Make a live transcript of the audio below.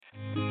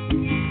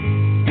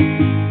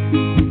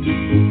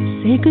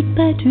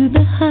goodbye to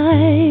the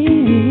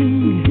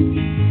hiding.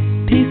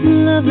 Peace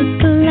and love is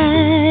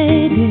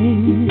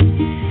colliding.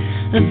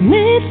 I've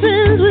made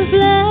friends with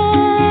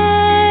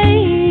flying,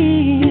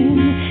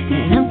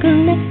 and I'm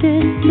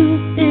connected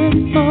to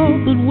it all.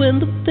 But when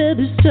the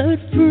feathers start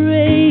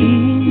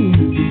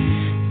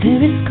fraying,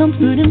 there is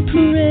comfort in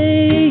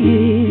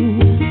praying.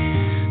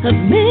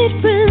 I've made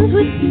friends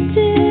with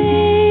staying,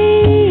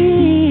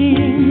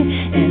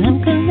 and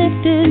I'm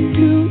connected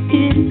to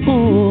it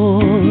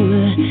all.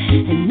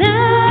 And now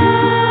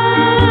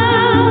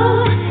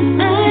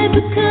I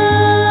become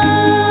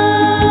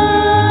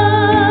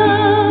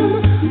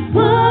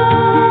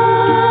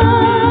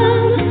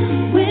one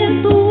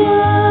with the one.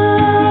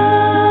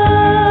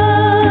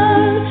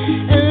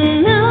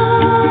 And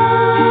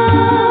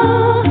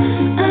now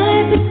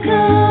I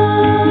become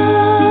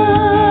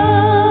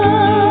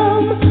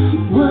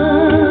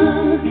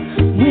one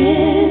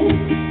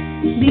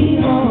with the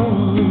all.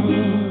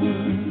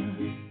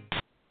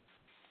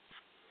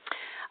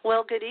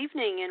 Well, good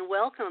evening and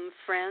welcome,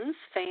 friends,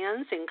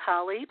 fans, and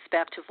colleagues,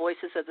 back to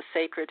Voices of the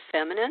Sacred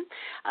Feminine.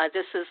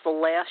 This is the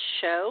last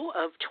show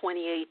of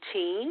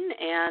 2018,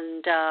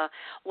 and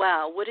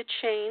wow, what a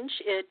change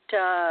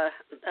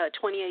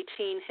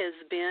 2018 has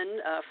been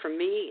for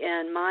me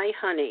and my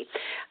honey.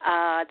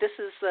 This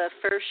is the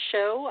first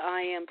show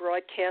I am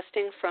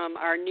broadcasting from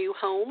our new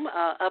home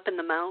up in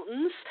the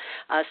mountains.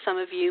 Some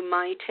of you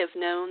might have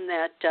known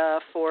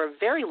that for a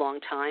very long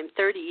time,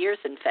 30 years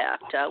in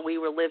fact, we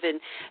were living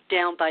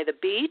down by the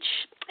beach,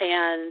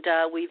 and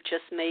we've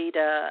just made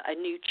a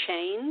new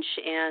change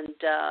and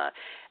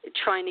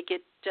trying to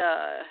get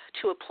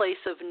to a place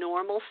of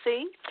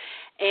normalcy.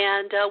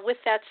 And with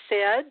that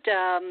said,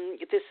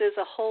 this is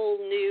a whole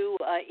new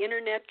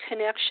internet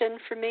connection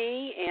for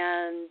me,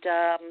 and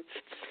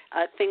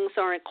things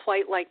aren't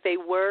quite like they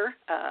were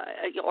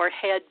or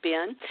had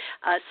been.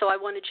 So I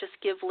want to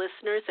just give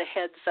listeners a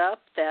heads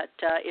up that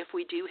if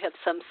we do have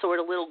some sort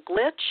of little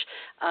glitch,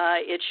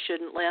 it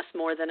shouldn't last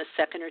more than a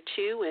second or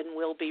two, and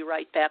we'll be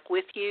right back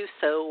with you.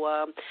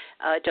 So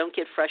don't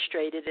get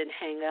frustrated and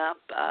hang up.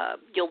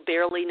 You'll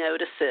barely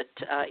notice it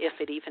if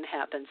it even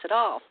happens at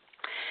all.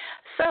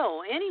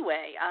 So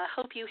anyway, I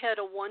hope you had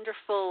a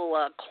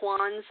wonderful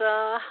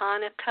Kwanzaa,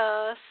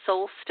 Hanukkah,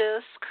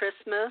 solstice,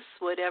 Christmas,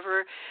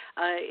 whatever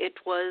it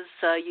was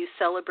you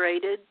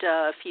celebrated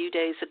a few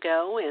days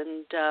ago,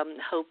 and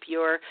hope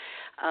you're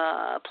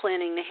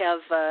planning to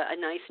have a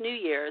nice New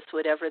Year's,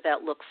 whatever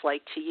that looks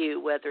like to you,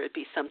 whether it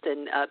be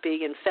something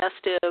big and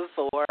festive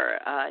or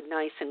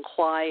nice and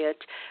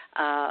quiet.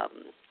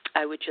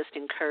 I would just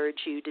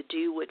encourage you to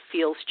do what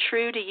feels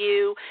true to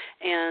you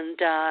and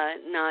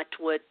not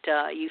what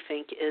you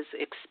think is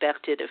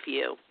expected of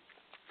you.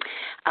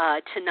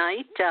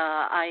 Tonight,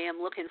 I am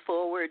looking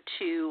forward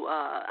to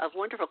a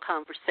wonderful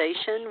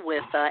conversation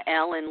with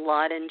Alan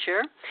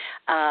Lottinger.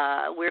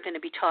 We're going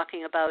to be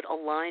talking about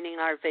aligning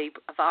our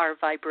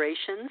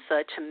vibrations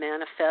to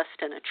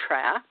manifest and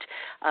attract,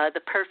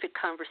 the perfect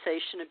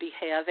conversation to be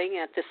having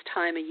at this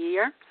time of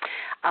year.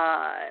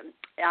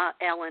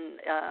 Alan,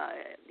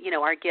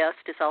 our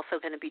guest is also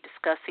going to be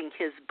discussing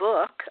his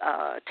book,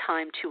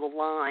 Time to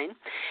Align,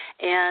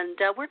 and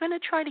we're going to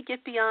try to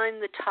get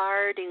beyond the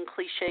tired and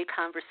cliche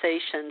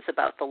conversations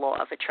about the law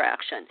of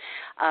attraction.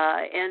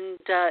 And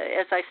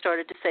as I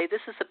started to say,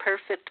 this is a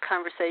perfect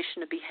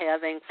conversation to be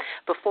having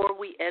before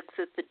we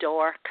exit the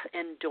dark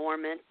and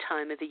dormant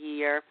time of the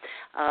year,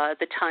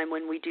 the time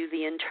when we do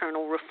the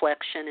internal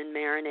reflection and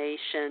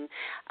marination,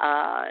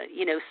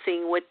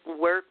 seeing what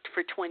worked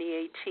for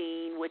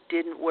 2018, what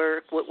didn't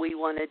work, what we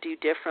want to do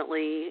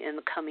differently in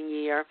the coming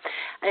year.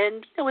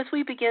 And, as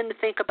we begin to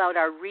think about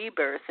our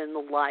rebirth in the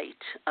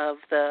light of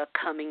the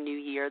coming new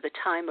year, the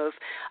time of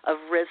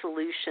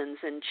resolutions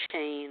and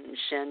change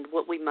and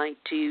what we might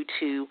do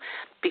to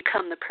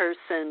become the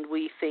person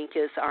we think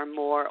is our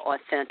more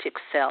authentic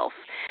self.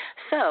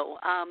 So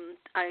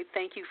I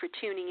thank you for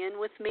tuning in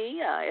with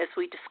me as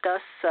we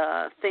discuss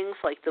things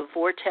like the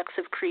vortex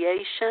of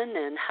creation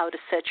and how to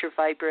set your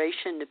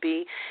vibration to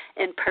be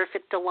in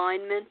perfect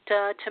alignment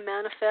to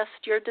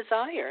manifest your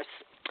desires.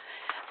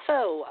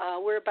 So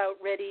we're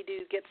about ready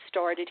to get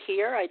started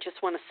here. I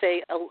just want to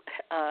say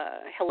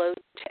hello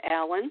to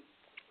Alan.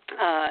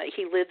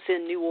 He lives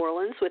in New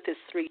Orleans with his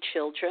 3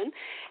 children,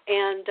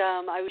 and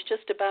I was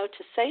just about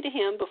to say to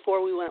him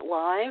before we went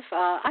live,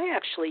 I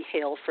actually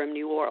hail from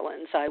New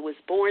Orleans. I was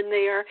born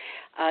there,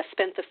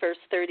 spent the first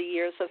 30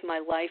 years of my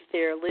life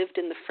there, lived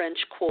in the French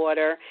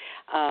Quarter,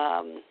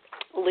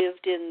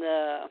 lived in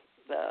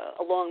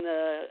along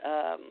the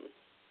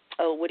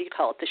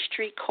the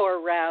streetcar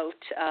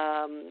route.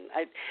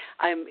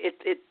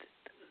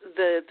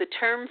 The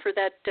term for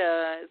that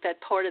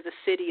part of the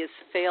city is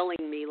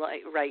failing me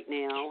right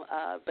now,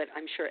 but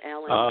I'm sure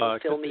Alan will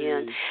fill me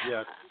in.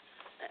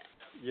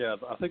 Yeah,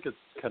 I think it's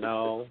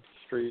Canal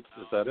Street.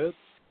 Is that it?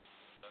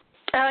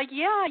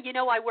 Yeah,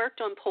 I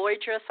worked on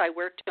Poydras. I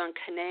worked on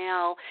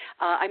Canal.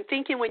 I'm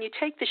thinking when you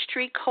take the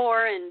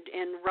streetcar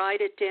and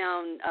ride it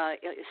down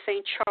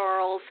St.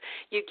 Charles,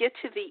 you get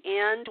to the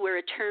end where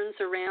it turns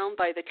around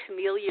by the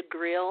Camellia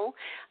Grill.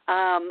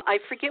 I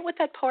forget what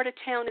that part of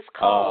town is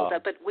called,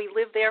 but we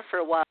lived there for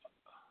a while.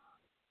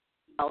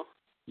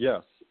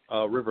 Yes,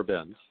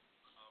 Riverbend.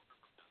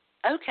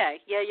 Okay,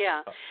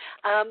 yeah.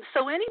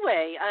 So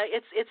anyway,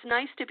 it's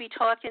nice to be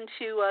talking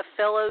to a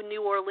fellow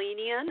New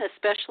Orleanian,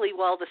 especially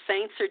while the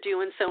Saints are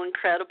doing so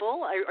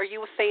incredible. Are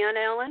you a fan,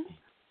 Alan?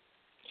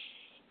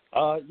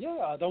 Yeah,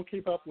 I don't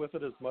keep up with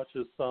it as much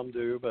as some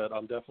do, but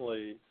I'm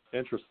definitely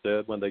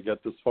interested when they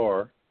get this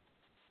far.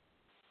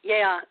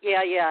 Yeah.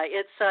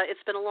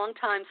 It's been a long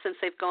time since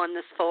they've gone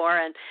this far,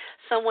 and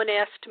someone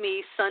asked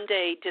me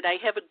Sunday, did I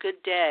have a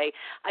good day?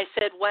 I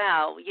said,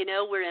 wow,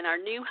 we're in our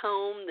new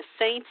home. The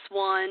Saints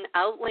won.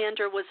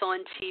 Outlander was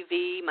on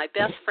TV. My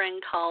best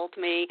friend called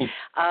me.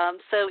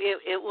 So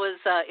it was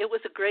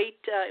a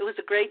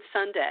great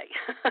Sunday.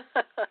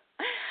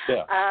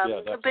 Yeah,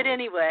 definitely. But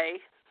anyway.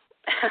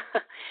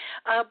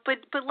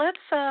 But let's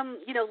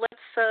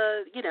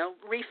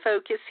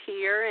refocus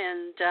here,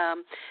 and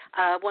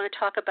I want to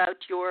talk about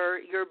your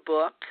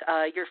book,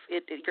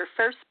 your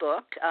first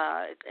book,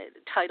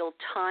 titled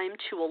 "Time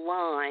to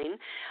Align."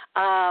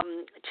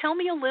 Tell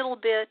me a little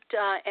bit,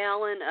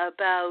 Alan,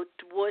 about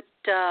what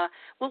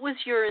was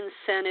your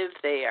incentive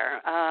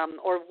there,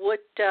 or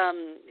what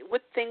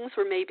things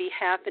were maybe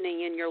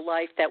happening in your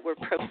life that were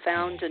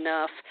profound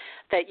enough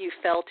that you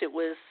felt it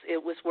was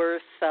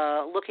worth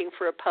looking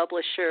for a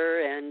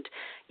publisher and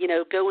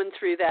going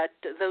through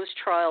those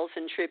trials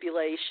and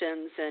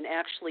tribulations and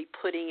actually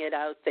putting it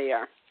out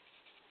there.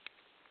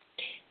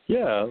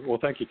 Yeah, well,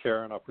 thank you,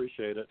 Karen. I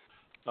appreciate it.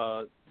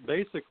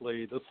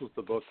 Basically, this was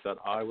the book that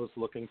I was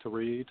looking to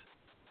read.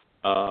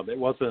 It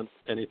wasn't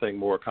anything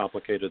more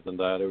complicated than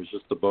that. It was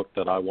just a book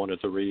that I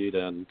wanted to read,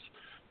 and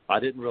I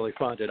didn't really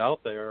find it out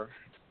there,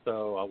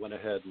 so I went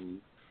ahead and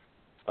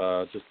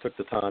just took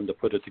the time to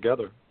put it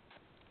together.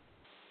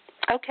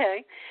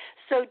 Okay.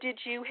 So did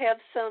you have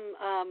some,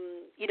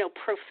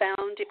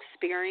 profound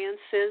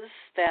experiences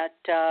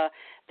that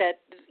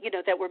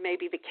were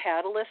maybe the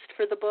catalyst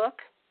for the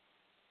book?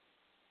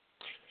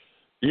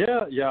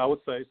 Yeah, I would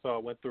say so. I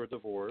went through a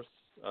divorce.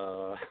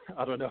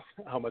 I don't know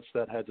how much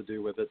that had to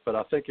do with it, but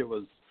I think it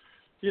was,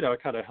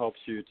 it kind of helps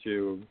you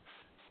to,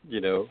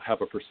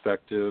 have a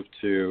perspective,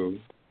 to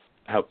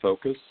have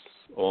focus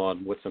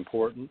on what's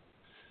important.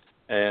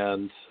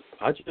 And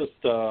I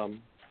just,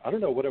 I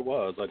don't know what it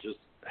was. I just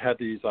had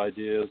these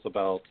ideas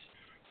about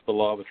the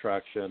law of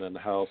attraction and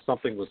how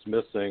something was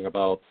missing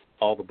about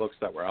all the books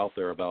that were out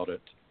there about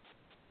it.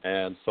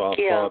 And so I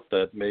thought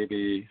that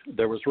maybe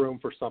there was room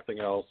for something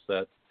else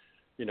that,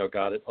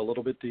 got it a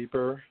little bit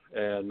deeper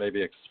and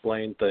maybe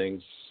explained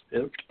things,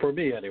 for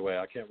me anyway,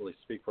 I can't really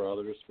speak for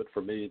others, but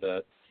for me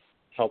that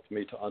helped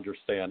me to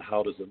understand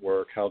how does it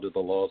work, how do the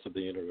laws of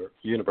the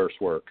universe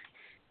work.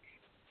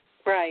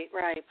 Right.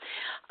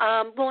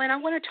 Well, and I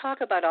want to talk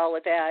about all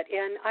of that,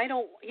 and I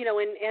don't,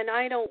 and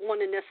I don't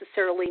want to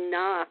necessarily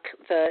knock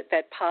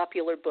that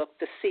popular book,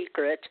 The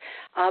Secret,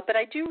 but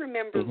I do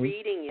remember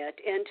reading it,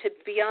 and to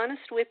be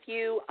honest with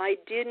you, I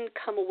didn't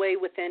come away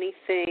with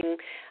anything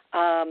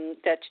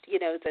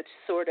that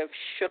sort of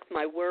shook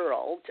my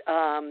world.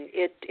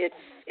 It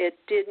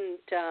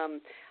didn't.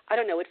 I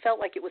don't know. It felt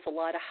like it was a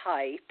lot of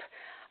hype,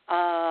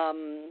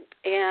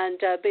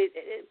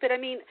 but I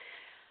mean.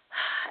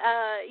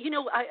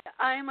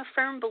 I'm a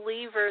firm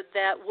believer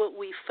that what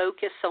we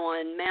focus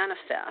on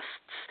manifests.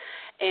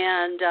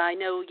 And I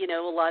know,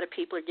 a lot of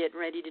people are getting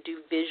ready to do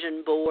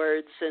vision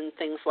boards and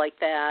things like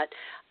that.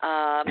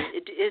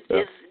 Is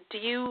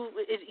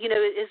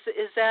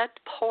that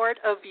part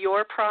of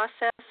your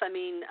process? I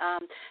mean,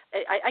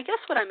 I guess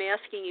what I'm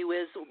asking you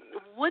is,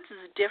 what's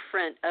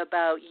different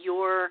about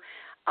your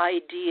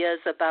ideas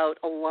about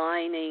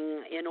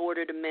aligning in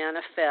order to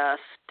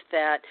manifest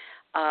that,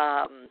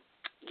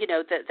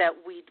 that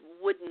we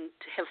wouldn't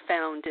have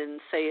found in,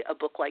 say, a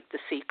book like The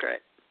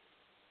Secret?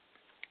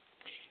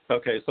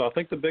 Okay, so I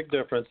think the big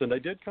difference, and they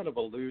did kind of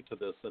allude to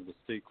this in The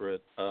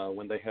Secret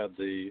when they had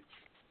they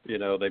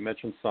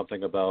mentioned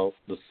something about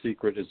The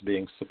Secret is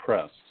being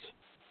suppressed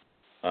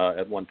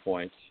at one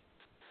point.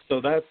 So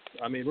that's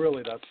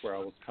where I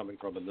was coming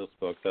from in this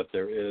book, that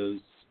there is,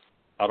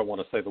 I don't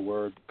want to say the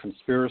word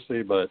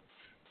conspiracy, but,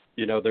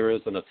 there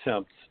is an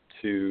attempt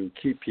to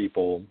keep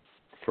people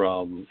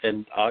from,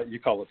 and you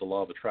call it the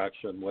law of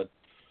attraction. What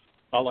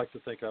I like to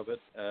think of it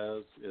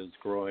as is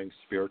growing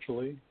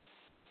spiritually.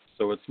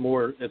 So it's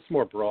more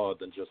broad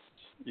than just,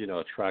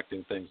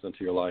 attracting things into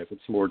your life.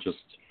 It's more just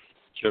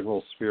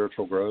general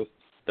spiritual growth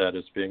that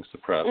is being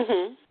suppressed.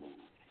 Mm-hmm.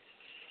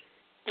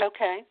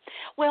 Okay.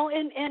 Well,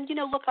 and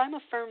look, I'm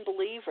a firm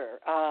believer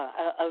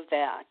of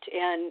that,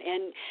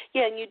 and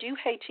you do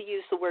hate to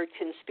use the word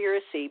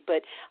conspiracy,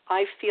 but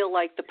I feel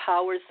like the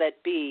powers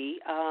that be,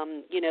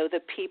 the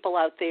people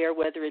out there,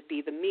 whether it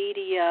be the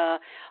media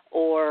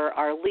or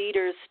our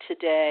leaders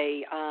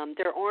today,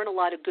 there aren't a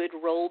lot of good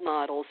role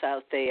models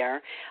out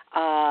there.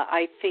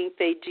 I think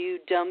they do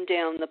dumb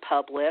down the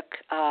public.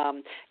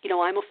 I'm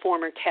a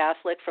former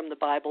Catholic from the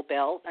Bible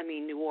Belt. I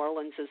mean, New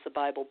Orleans is the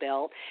Bible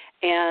Belt.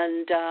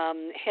 And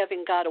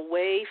having got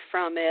away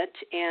from it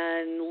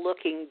and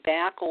looking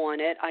back on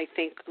it, I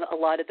think a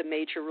lot of the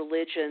major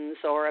religions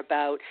are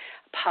about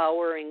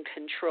power and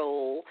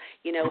control,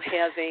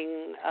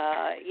 having,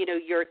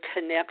 your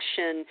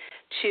connection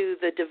to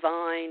the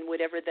divine,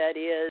 whatever that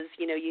is.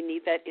 You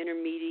need that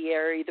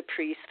intermediary, the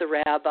priest, the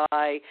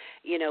rabbi,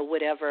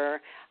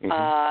 whatever.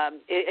 Mm-hmm.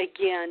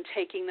 Again,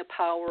 taking the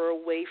power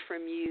away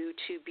from you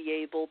to be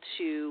able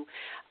to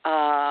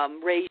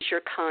raise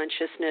your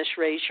consciousness,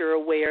 raise your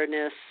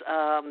awareness,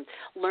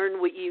 learn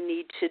what you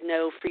need to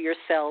know for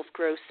yourself,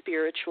 grow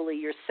spiritually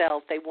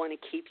yourself. They want to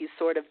keep you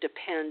sort of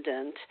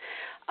dependent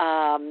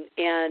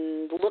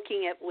and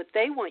looking at what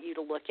they want you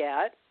to look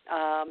at.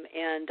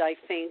 And I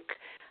think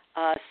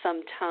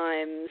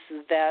sometimes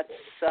that's,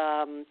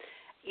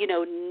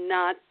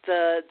 not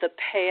the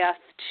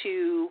path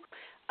to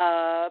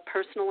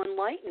personal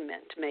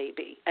enlightenment,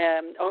 maybe.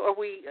 Are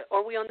we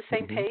on the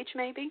same page,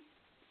 maybe?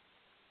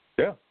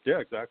 Yeah,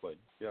 exactly.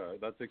 Yeah,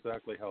 that's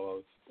exactly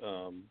how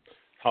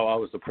I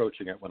was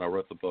approaching it when I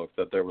wrote the book.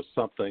 That there was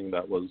something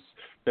that was.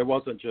 It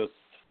wasn't just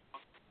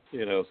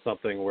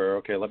something where,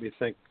 okay, let me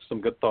think some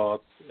good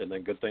thoughts and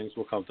then good things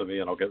will come to me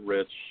and I'll get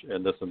rich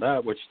and this and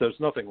that. Which there's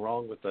nothing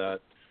wrong with that,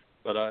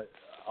 but I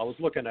was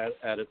looking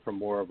at it from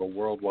more of a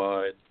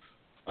worldwide.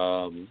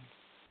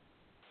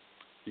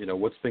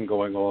 What's been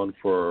going on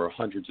for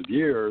hundreds of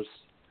years,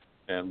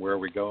 and where are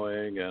we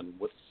going, and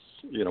what's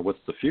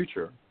the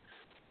future.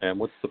 And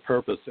what's the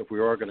purpose if we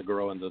are going to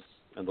grow in the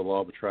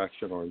law of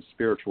attraction or in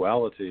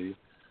spirituality?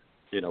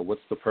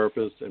 What's the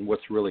purpose and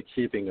what's really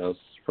keeping us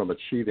from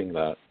achieving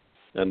that?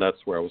 And that's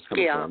where I was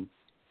coming from.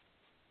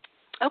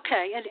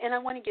 Okay, and I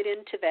want to get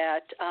into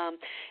that.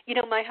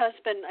 My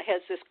husband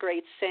has this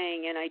great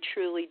saying, and I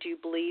truly do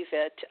believe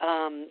it.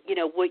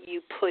 What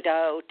you put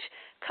out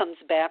comes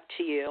back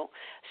to you.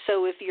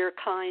 So if you're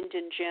kind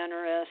and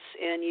generous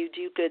and you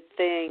do good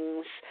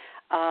things,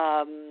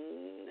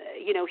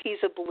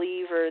 he's a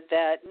believer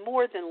that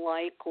more than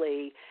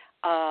likely,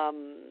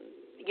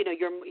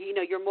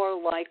 you're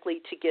more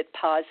likely to get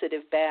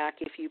positive back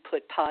if you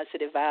put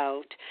positive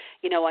out.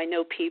 I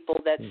know people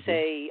that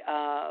say,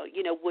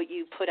 what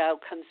you put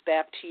out comes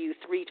back to you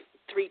three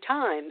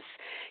times.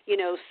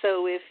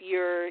 So if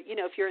you're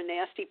a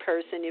nasty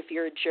person, if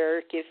you're a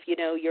jerk, if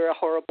you're a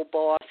horrible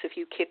boss, if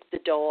you kick the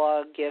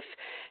dog, if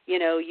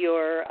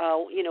you're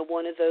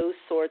one of those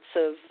sorts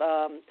of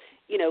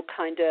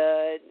kind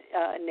of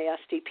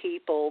nasty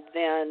people,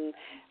 then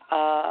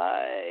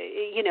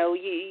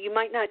you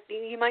might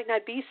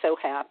not be so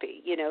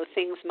happy.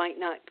 Things might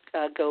not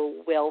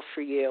go well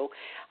for you.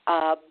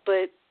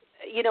 But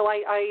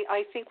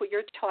I think what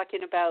you're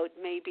talking about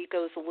maybe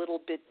goes a little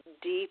bit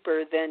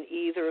deeper than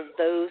either of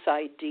those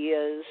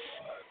ideas.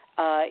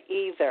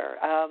 Either,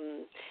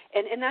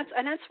 and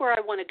that's where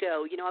I want to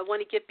go. I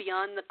want to get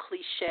beyond the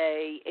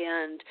cliche,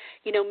 and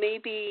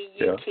maybe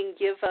you can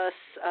give us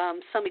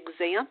some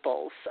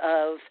examples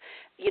of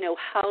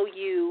how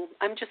you.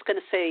 I'm just going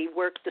to say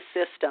work the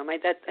system.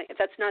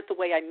 That's not the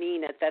way I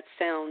mean it. That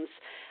sounds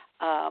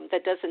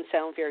that doesn't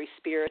sound very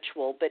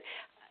spiritual. But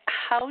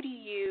how do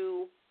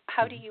you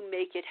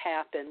make it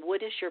happen?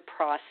 What is your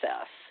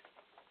process?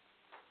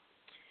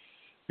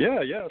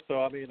 Yeah.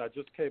 So I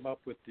just came up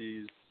with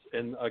these.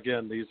 And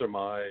again, these are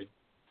my,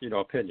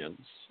 opinions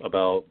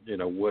about,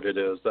 what it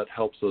is that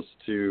helps us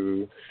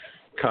to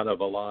kind of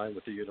align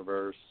with the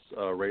universe,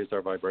 raise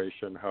our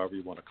vibration, however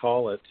you want to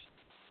call it.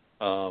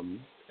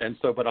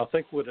 But I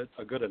think what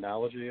a good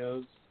analogy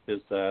is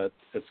that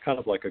it's kind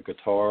of like a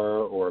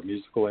guitar or a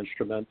musical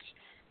instrument.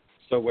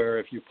 So where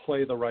if you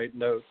play the right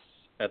notes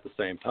at the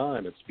same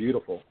time, it's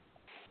beautiful.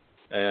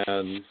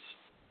 And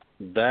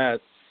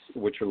that's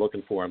what you're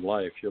looking for in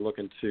life. You're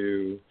looking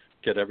to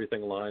get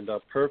everything lined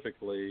up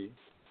perfectly,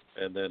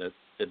 and then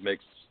it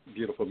makes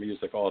beautiful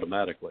music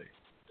automatically.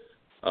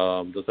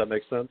 Does that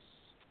make sense,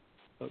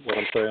 what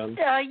I'm saying?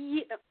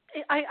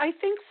 I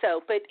think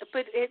so, but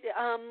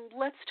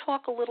let's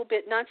talk a little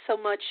bit, not so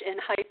much in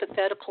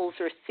hypotheticals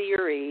or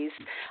theories.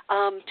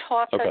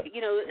 Okay.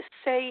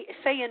 Say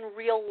in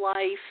real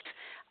life,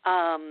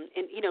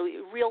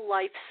 real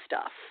life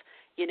stuff.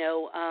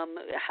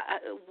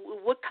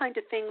 What kind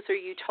of things are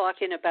you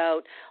talking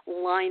about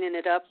lining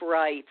it up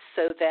right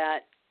so that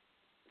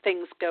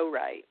things go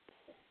right?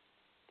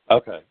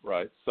 Okay,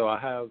 right.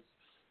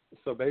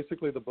 So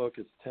basically the book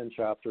is 10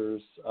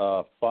 chapters,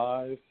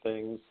 5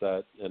 things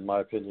that, in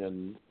my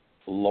opinion,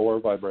 lower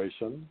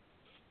vibration,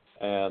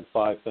 and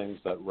 5 things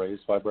that raise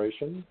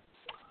vibration.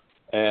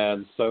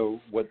 And so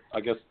what I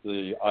guess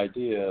the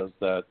idea is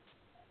that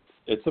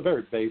it's a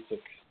very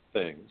basic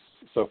things.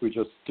 So if we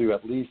just do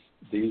at least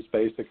these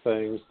basic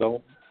things,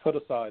 don't put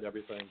aside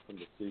everything from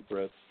the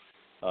secret,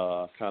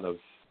 kind of,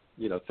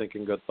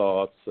 thinking good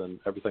thoughts and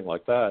everything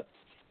like that.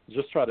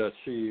 Just try to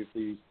achieve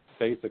these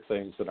basic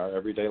things in our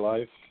everyday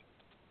life.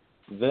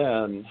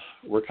 then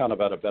we're kind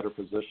of at a better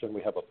position.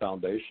 We have a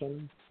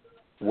foundation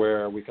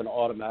where we can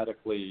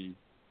automatically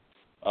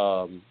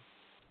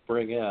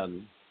bring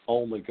in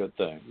only good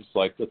things.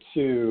 Like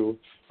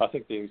I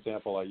think the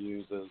example I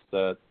use is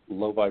that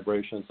low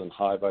vibrations and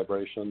high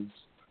vibrations,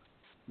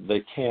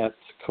 they can't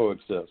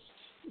coexist.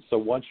 So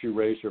once you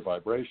raise your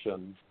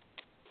vibration,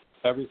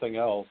 everything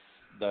else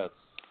that's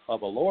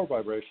of a lower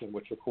vibration,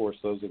 which of course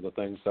those are the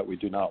things that we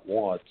do not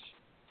want,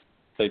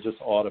 they just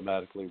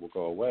automatically will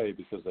go away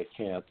because they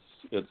can't,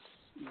 it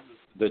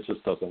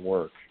just doesn't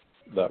work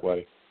that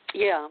way.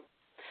 Yeah.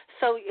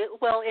 So,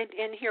 well,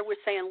 and here we're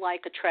saying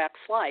like attracts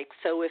like.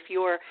 So if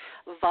you're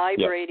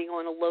vibrating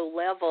on a low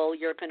level,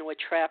 you're going to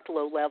attract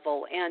low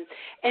level.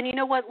 And you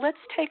know what, let's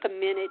take a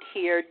minute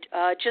here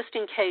just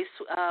in case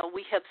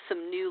we have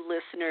some new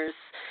listeners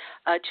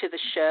to the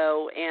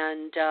show,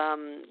 and,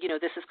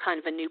 this is kind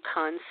of a new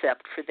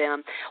concept for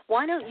them.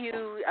 Why don't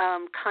you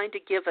kind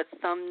of give a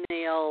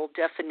thumbnail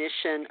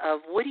definition of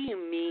what do you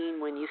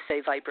mean when you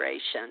say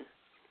vibration?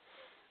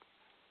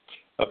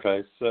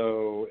 Okay,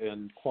 so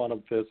in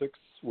quantum physics,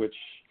 which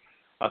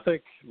I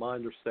think my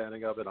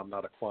understanding of it, I'm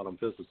not a quantum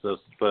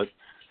physicist, but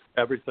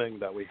everything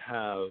that we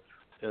have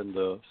in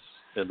the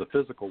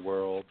physical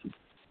world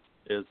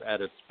is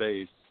at its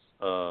base,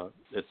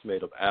 it's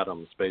made of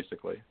atoms,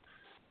 basically.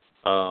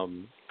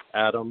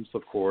 Atoms,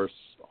 of course,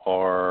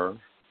 are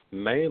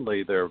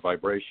mainly their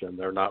vibration.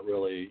 They're not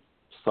really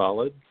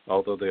solid,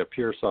 although they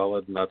appear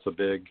solid, and that's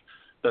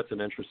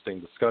an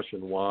interesting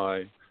discussion.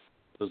 Why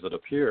does it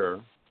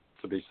appear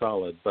to be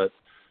solid? But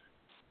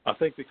I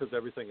think because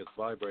everything is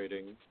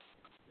vibrating,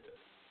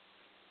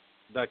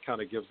 that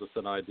kind of gives us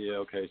an idea,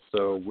 okay,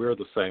 so we're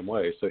the same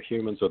way. So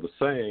humans are the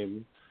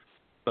same,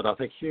 but I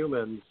think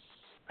humans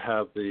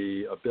have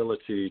the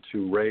ability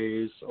to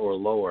raise or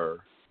lower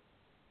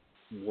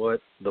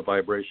what the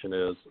vibration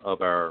is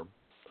of our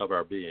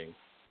being.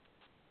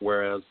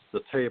 Whereas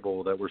the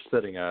table that we're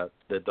sitting at,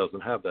 it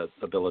doesn't have that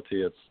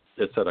ability.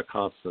 It's at a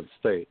constant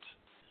state.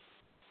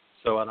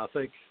 So, and I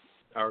think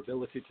our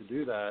ability to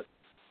do that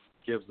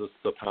gives us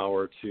the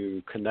power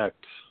to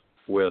connect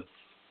with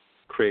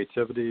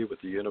creativity,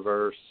 with the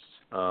universe,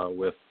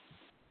 with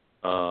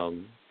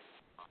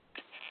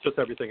just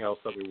everything else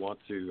that we want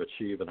to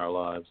achieve in our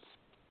lives.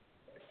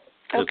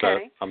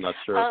 Okay. I'm not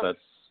sure if that's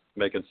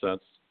making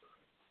sense.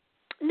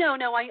 No,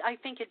 I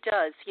think it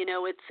does.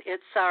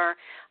 It's our,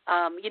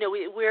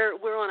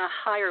 we're on a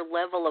higher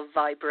level of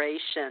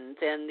vibration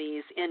than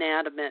these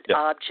inanimate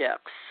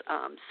objects,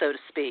 so to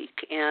speak,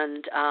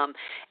 and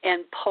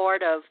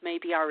part of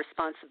maybe our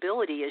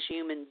responsibility as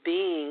human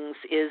beings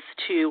is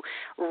to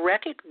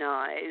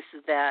recognize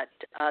that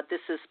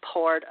this is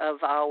part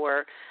of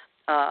our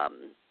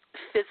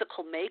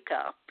physical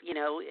makeup.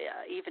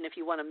 Even if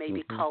you want to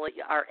maybe call it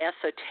our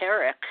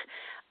esoteric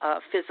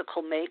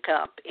physical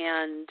makeup,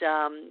 and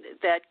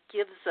that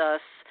gives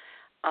us,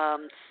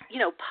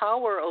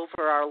 power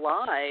over our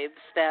lives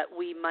that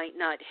we might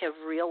not have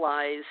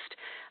realized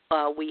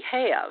we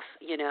have.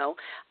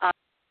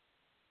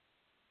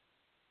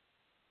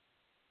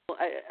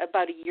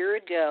 About a year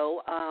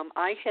ago,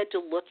 I had to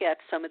look at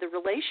some of the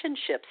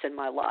relationships in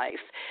my life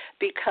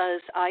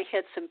because I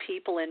had some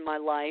people in my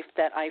life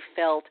that I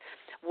felt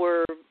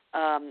were,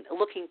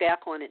 looking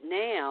back on it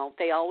now,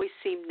 they always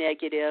seemed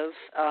negative.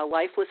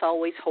 Life was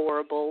always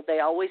horrible. They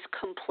always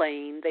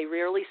complained. They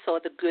rarely saw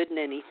the good in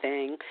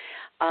anything.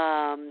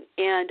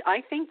 And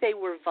I think they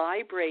were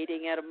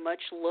vibrating at a much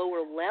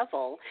lower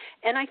level,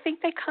 and I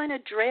think they kind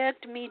of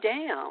dragged me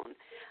down.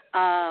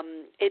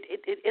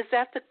 Is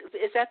that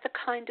the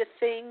kind of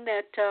thing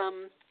that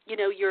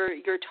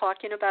you're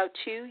talking about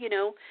too?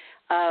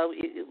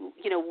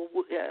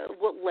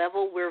 What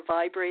level we're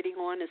vibrating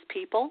on as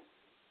people?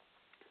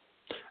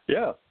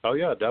 Yeah. Oh,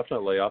 yeah,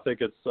 definitely. I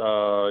think it's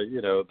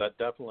that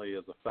definitely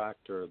is a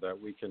factor that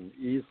we can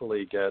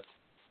easily get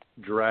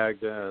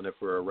dragged in if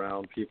we're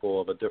around people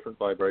of a different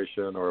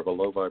vibration or of a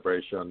low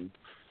vibration.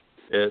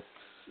 It's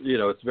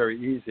very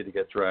easy to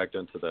get dragged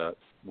into that.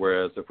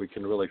 Whereas if we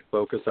can really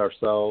focus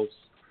ourselves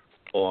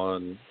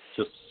on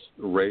just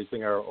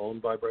raising our own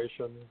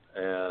vibration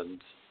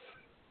and,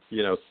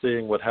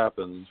 seeing what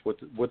happens, what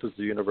does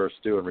the universe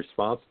do in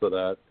response to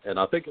that? And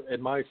I think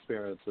in my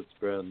experience, it's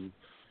been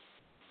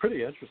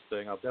pretty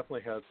interesting. I've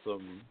definitely had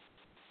some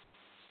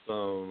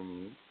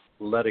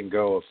letting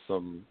go of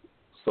some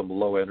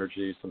low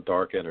energy, some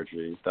dark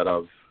energy that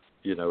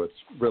it's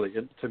really,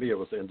 to me, it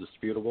was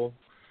indisputable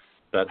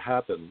that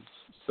happened.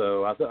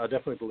 So I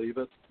definitely believe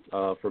it.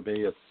 For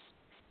me,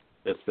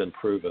 it's been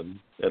proven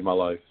in my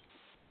life.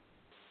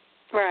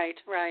 Right.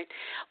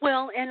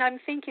 Well, and I'm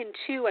thinking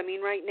too. I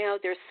mean, right now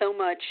there's so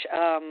much,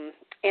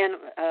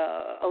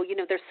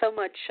 there's so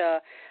much,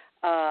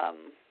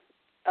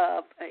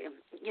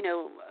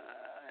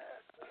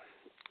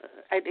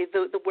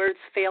 the words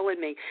fail in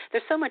me.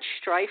 There's so much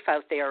strife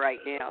out there right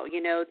now.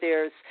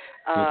 There's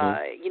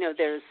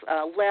there's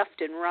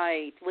left and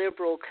right,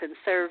 liberal,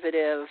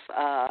 conservative.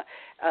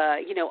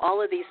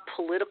 All of these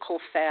political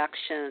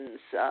factions.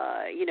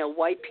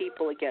 White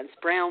people against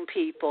brown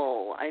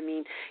people. I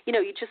mean,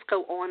 you just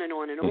go on and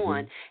on and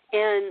on.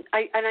 And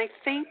I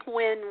think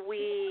when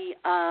we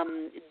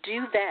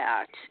do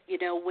that,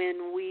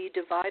 when we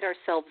divide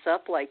ourselves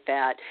up like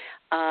that,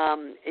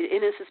 and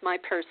this is my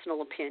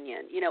personal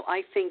opinion,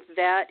 I think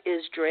that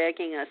is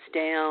dragging us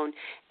down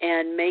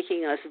and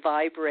making us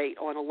vibrate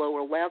on a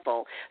lower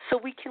level. So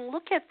we can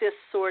look at this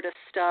sort of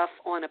stuff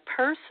on a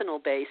personal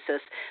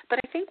basis, but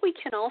I think we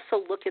can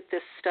also look at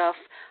this stuff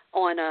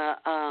on a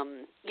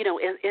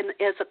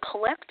as a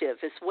collective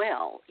as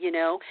well,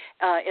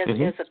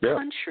 as a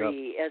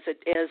country, as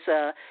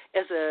a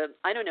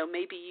I don't know,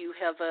 maybe you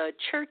have a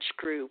church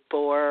group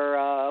or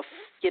a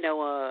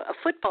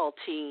football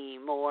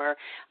team or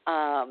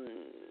a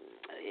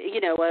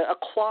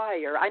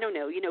choir, I don't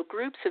know,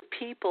 groups of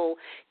people,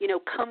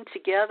 come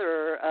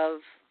together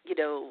of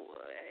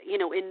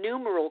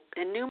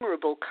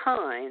innumerable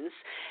kinds,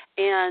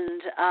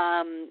 and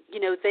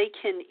they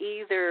can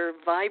either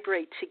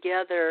vibrate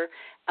together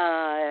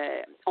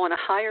on a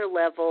higher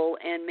level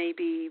and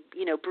maybe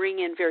bring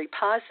in very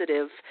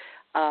positive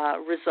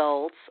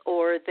results,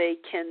 or they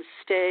can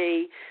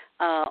stay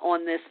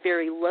on this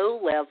very low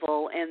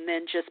level and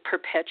then just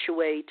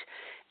perpetuate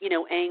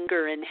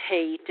anger and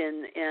hate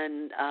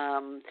and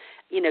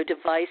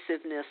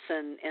divisiveness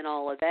and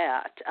all of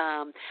that.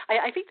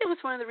 I think that was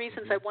one of the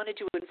reasons I wanted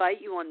to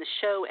invite you on the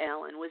show,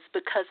 Alan, was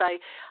because I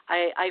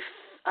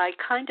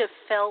kind of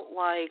felt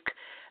like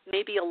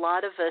maybe a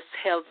lot of us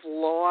have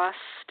lost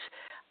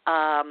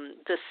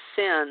the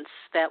sense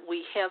that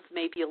we have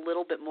maybe a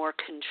little bit more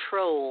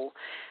control,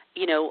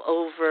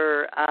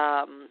 over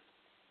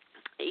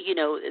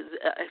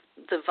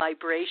the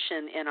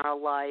vibration in our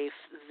life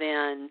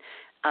than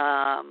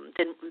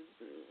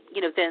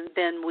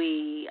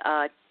we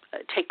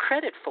take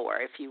credit for,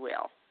 if you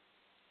will.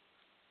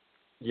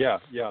 Yeah,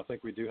 I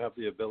think we do have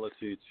the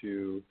ability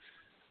to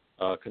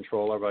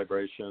control our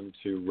vibration,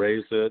 to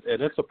raise it,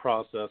 and it's a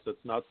process.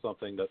 It's not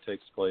something that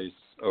takes place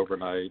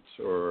overnight,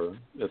 or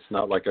it's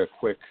not like a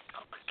quick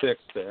fix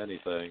to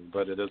anything,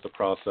 but it is a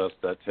process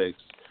that takes,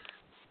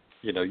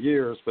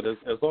 years. But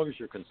as long as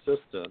you're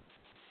consistent,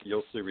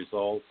 you'll see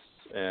results,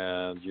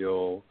 and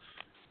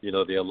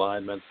the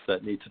alignments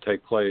that need to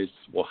take place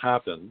will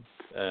happen.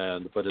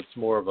 But it's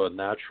more of a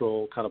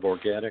natural kind of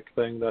organic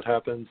thing that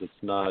happens.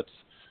 It's not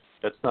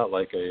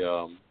like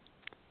a,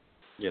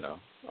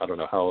 I don't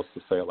know how else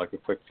to say it, like a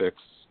quick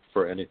fix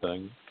for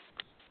anything.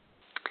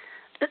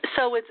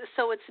 So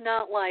it's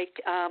not like,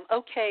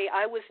 okay,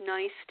 I was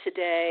nice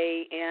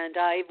today and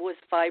I was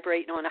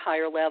vibrating on a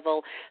higher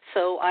level,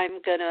 so I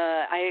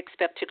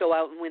expect to go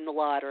out and win the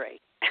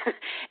lottery.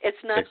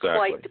 It's not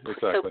quite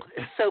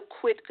so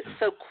quid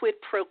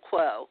pro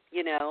quo,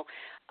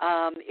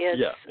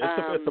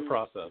 It's a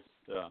process.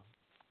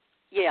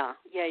 Yeah.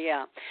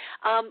 Yeah.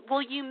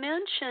 Well, you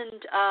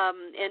mentioned,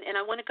 and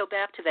I want to go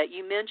back to that.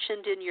 You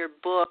mentioned in your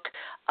book,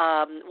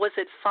 was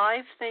it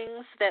 5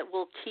 things that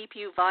will keep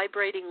you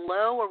vibrating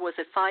low, or was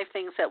it 5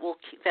 things that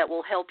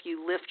will help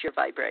you lift your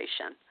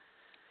vibration?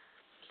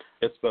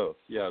 It's both.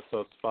 Yeah. So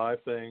it's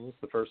 5 things.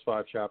 The first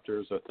 5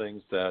 chapters are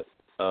things that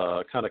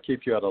kind of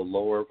keep you at a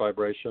lower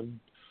vibration,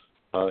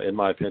 in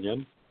my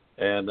opinion.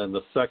 And then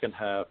the second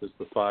half is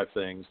the 5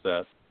 things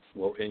that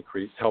will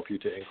help you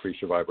to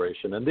increase your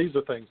vibration. And these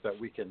are things that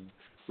we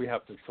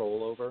have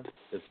control over.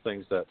 It's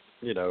things that,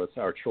 it's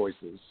our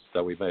choices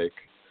that we make.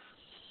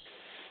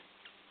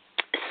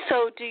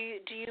 So do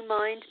you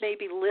mind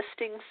maybe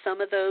listing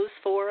some of those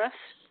for us?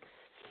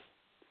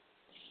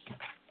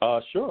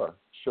 Sure.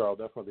 I'll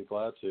definitely be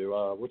glad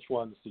to. Which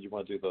ones did you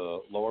want to do,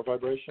 the lower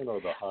vibration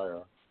or the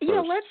higher? Yeah,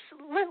 let's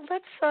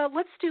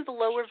do the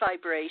lower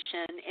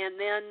vibration, and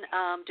then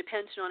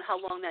depending on how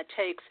long that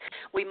takes,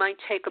 we might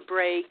take a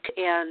break.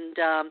 And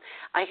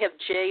I have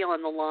Jay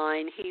on the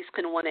line. He's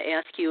going to want to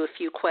ask you a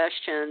few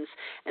questions,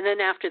 and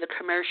then after the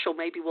commercial,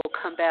 maybe we'll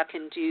come back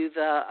and do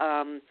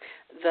the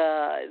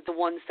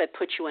ones that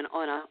put you on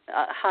a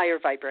higher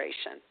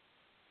vibration.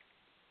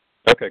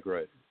 Okay,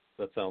 great.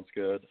 That sounds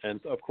good.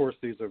 And of course,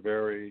 these are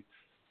very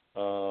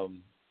how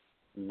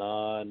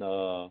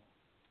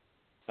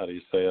do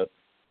you say it?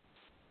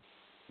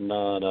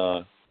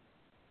 I'm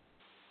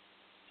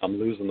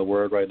losing the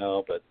word right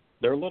now, but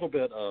they're a little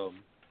bit,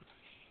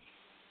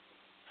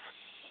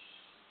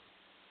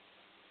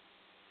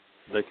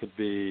 they could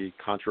be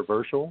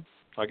controversial,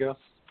 I guess,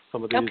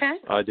 some of these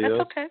ideas.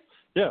 That's okay.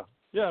 Yeah,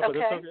 but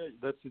it's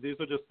okay. These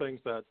are just things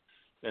that,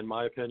 in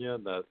my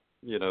opinion, that,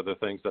 they're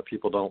things that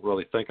people don't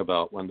really think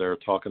about when they're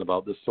talking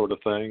about this sort of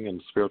thing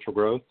and spiritual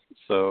growth.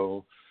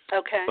 So,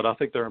 but I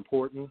think they're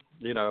important.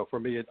 For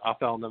me, I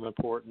found them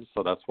important,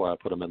 so that's why I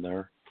put them in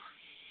there.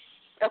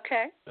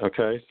 Okay,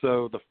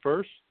 so the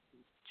first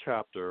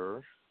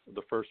chapter,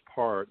 the first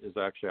part is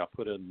actually, I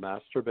put in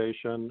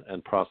masturbation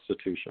and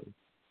prostitution.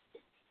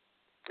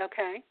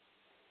 Okay.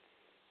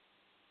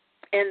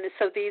 And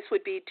so these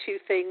would be two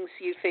things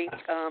you think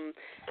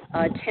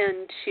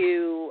tend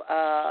to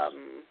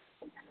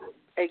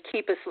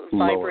keep us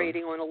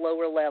vibrating on a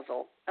lower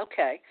level.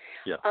 Okay.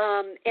 Yeah.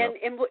 And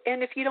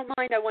if you don't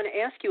mind, I want to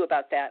ask you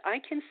about that. I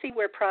can see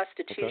where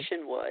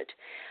prostitution would,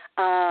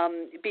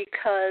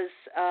 because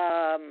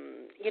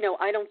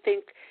I don't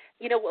think,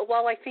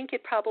 while I think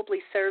it probably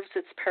serves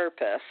its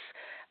purpose,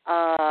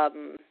 I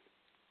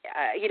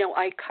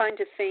kind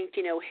of think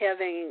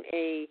having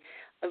a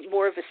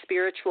more of a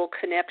spiritual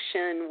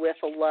connection with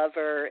a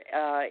lover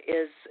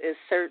is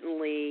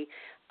certainly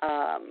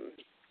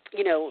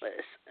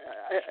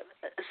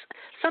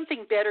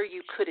something better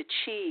you could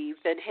achieve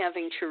than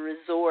having to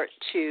resort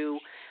to,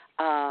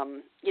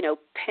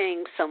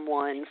 paying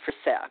someone for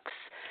sex.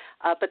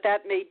 But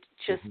that may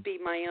just be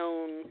my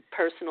own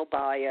personal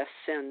bias,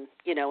 and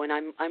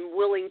I'm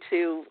willing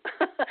to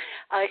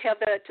have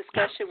that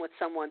discussion with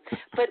someone.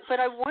 But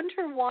I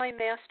wonder why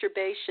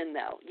masturbation,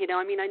 though.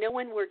 I know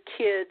when we're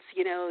kids,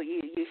 you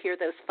hear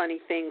those funny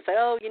things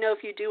like,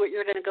 if you do it,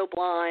 you're going to go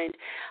blind.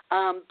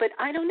 But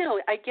I don't know.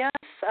 I guess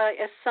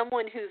as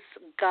someone who's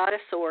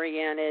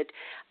goddess-oriented,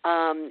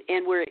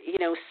 and where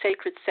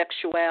sacred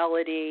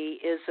sexuality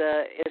is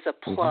a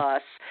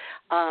plus.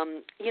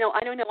 I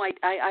don't know.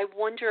 I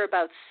wonder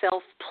about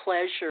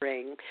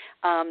self-pleasuring.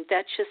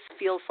 That just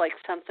feels like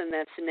something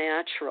that's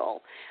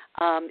natural.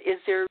 Is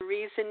there a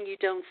reason you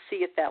don't see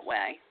it that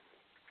way?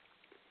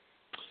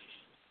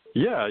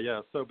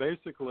 Yeah. So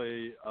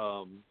basically,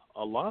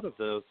 a lot of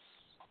this,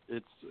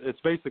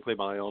 it's basically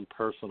my own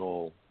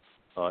personal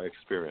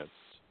experience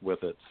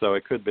with it. So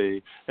it could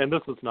be, and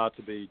this is not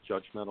to be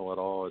judgmental at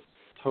all. It's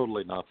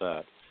totally not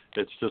that.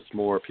 It's just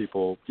more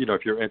people,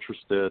 if you're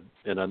interested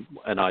in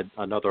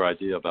another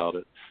idea about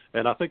it.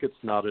 And I think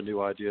it's not a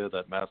new idea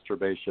that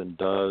masturbation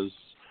does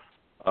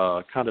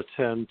kind of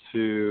tend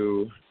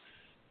to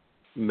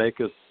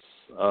make us,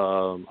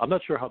 I'm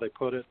not sure how they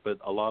put it, but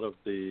a lot of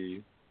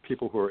the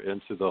people who are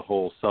into the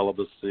whole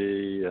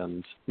celibacy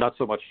and not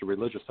so much the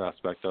religious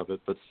aspect of it,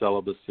 but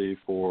celibacy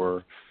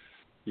for,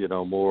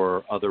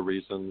 more other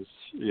reasons,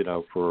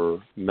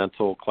 for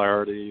mental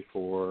clarity,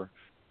 for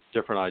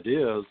different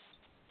ideas,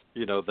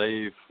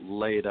 they've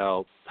laid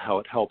out how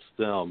it helps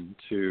them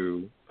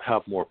to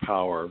have more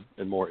power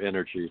and more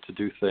energy to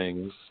do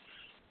things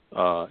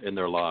in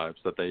their lives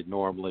that they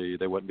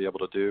wouldn't be able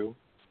to do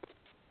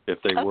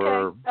if they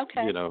were,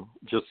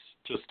 just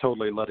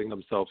totally letting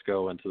themselves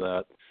go into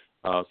that.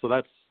 So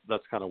that's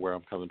kind of where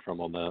I'm coming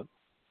from on that,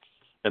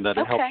 and that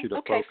it helps you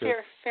to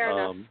focus. Fair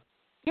enough.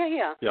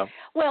 Yeah.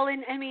 Well,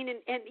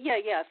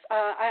 yes.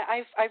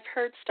 I've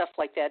heard stuff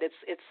like that.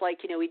 It's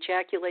like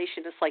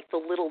ejaculation is like the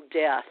little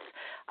death.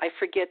 I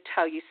forget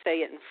how you say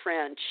it in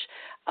French,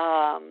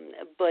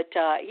 but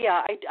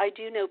I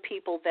do know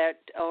people that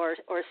are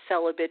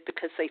celibate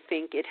because they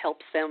think it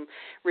helps them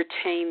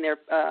retain their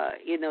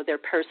their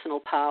personal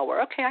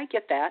power. Okay, I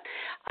get that.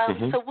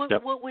 So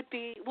what would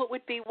be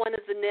one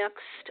of the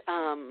next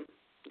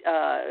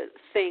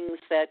things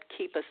that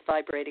keep us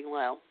vibrating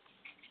low?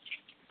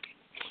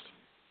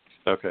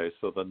 Okay,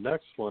 so the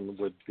next one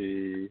would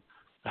be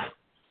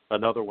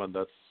another one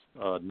that's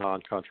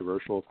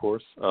non-controversial, of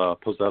course,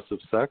 possessive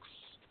sex.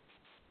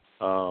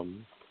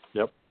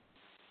 Yep.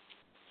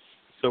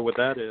 So what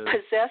that is...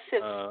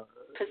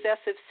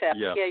 Possessive sex.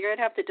 Yeah, you're going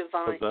to have to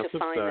define sex.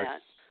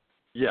 that.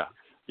 Yeah.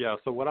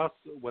 So when I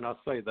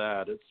say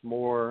that, it's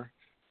more...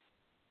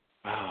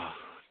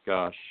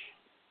 gosh.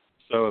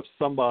 So if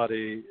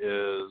somebody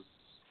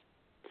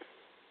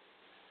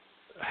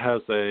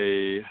has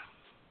a...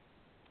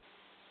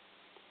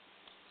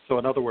 So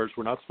in other words,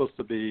 we're not supposed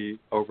to be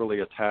overly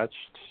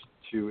attached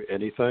to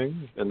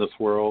anything in this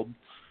world.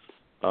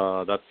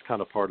 That's kind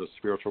of part of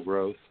spiritual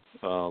growth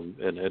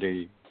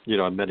in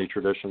many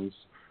traditions.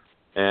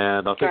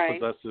 And I think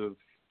possessive,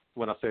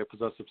 when I say a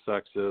possessive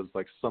sex, is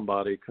like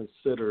somebody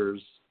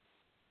considers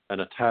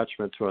an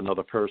attachment to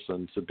another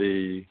person to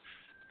be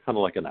kind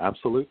of like an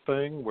absolute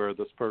thing, where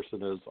this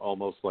person is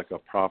almost like a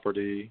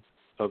property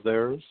of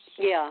theirs.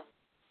 Yeah.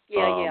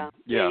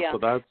 So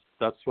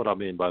that's what I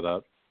mean by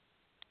that.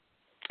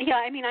 Yeah,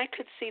 I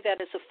could see that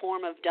as a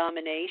form of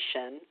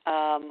domination,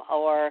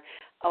 or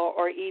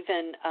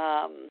even,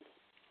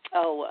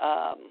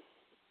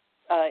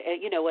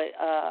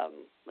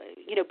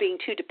 being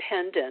too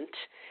dependent.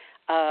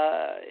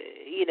 A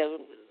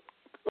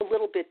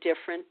little bit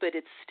different, but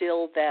it's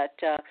still that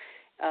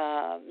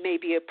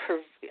maybe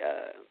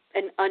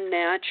an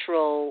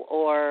unnatural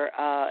or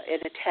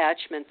an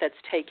attachment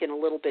that's taken a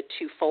little bit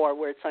too far,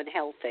 where it's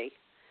unhealthy.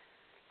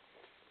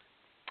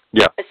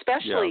 Yeah.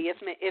 Especially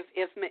if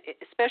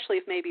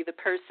maybe the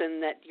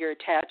person that you're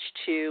attached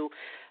to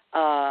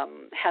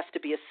has to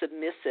be a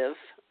submissive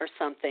or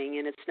something,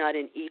 and it's not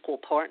an equal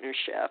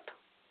partnership.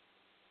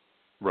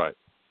 Right.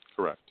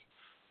 Correct.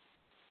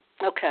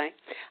 Okay.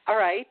 All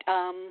right.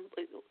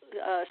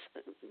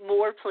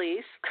 More,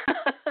 please.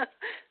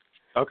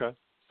 Okay.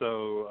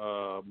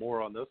 So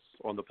more on the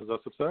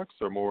possessive sex,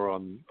 or more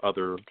on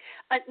other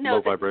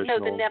low vibrational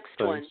the next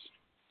things? one.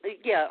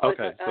 Yeah.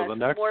 Okay. So the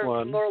next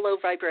one. More low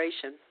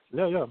vibration.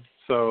 Yeah.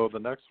 So the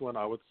next one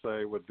I would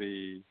say would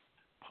be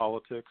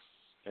politics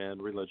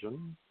and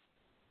religion,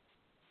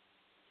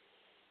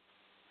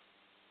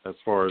 as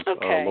far as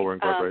lowering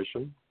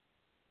vibration.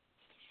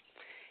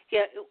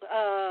 Yeah.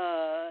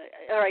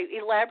 All right.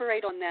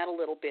 Elaborate on that a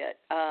little bit,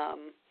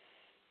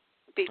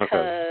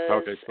 because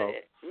Okay. So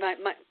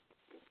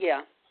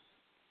yeah.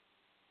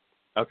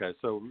 Okay.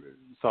 So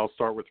I'll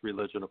start with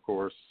religion, of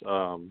course.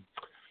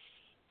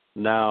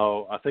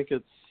 Now,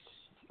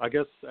 I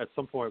guess at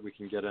some point we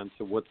can get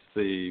into what's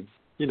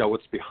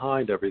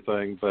behind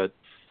everything, but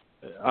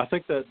I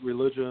think that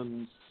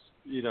religions,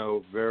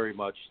 very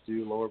much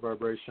do lower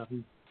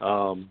vibration.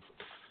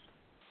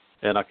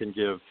 And I can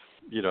give,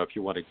 if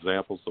you want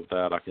examples of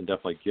that, I can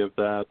definitely give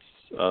that.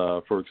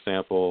 For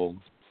example,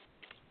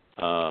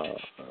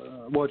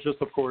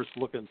 just of course,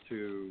 look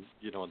into,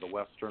 in the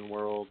Western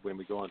world, when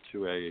we go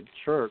into a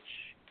church,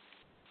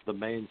 the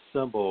main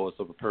symbol is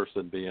of a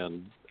person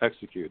being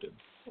executed.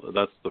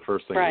 That's the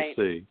first thing right.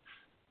 you see.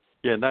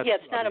 Yeah, and that's,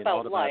 it's not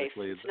about life.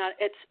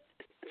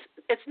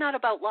 It's not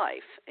about life.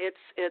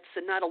 It's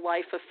not a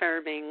life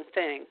affirming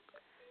thing.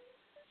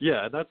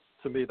 Yeah, and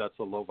to me, that's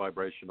a low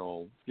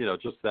vibrational,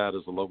 just that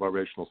is a low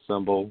vibrational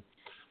symbol.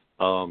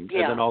 And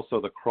then also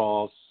the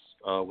cross,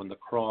 when the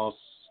cross,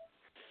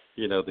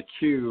 the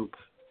cube,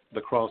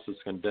 the cross is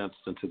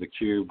condensed into the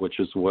cube, which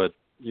is what,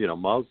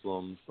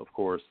 Muslims, of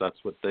course, that's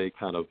what they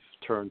kind of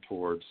turn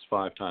towards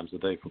 5 times a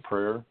day for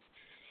prayer.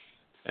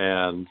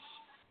 And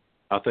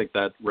I think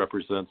that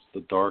represents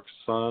the dark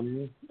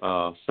sun,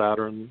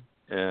 Saturn,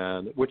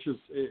 and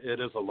it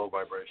is a low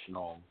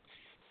vibrational,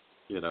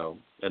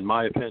 in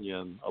my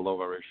opinion, a low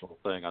vibrational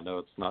thing. I know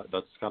it's not,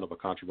 that's kind of a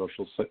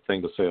controversial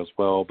thing to say as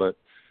well, but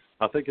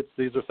I think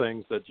these are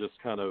things that just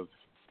kind of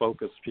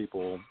focus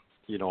people,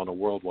 on a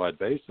worldwide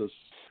basis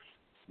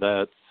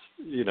that,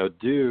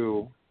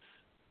 do,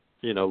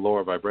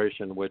 lower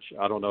vibration, which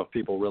I don't know if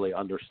people really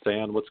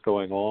understand what's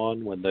going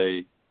on when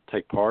they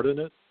take part in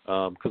it.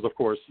 Because, of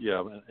course,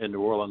 in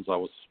New Orleans, I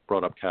was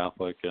brought up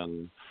Catholic,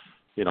 and,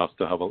 I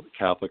still have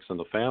Catholics in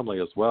the family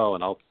as well,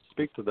 and I'll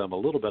speak to them a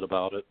little bit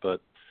about it,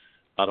 but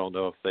I don't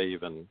know if they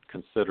even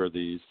consider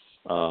these,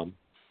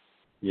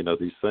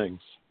 these things.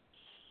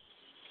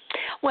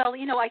 Well,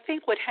 I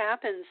think what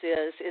happens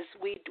is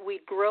we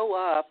grow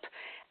up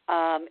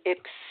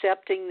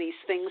accepting these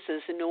things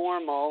as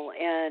normal,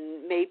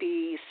 and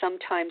maybe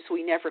sometimes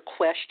we never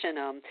question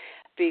them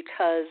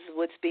because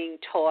what's being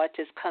taught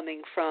is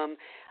coming from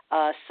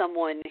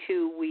someone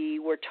who we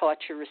were taught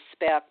to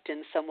respect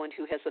and someone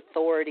who has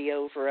authority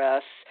over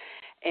us.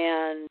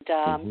 And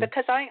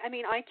because I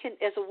can,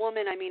 as a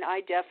woman,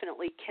 I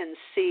definitely can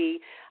see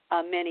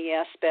many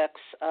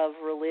aspects of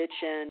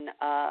religion,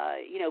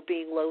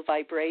 being low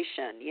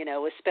vibration,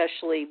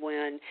 especially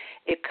when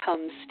it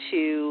comes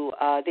to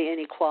the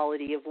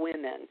inequality of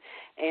women.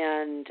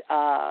 And,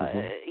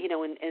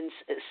 and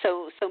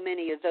so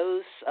many of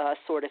those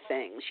sort of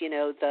things,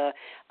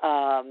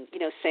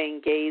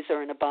 saying gays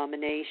are an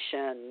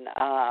abomination.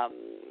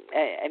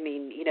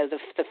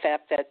 The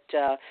fact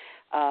that,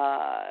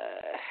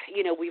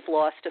 we've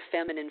lost a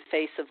feminine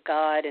face of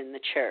God in the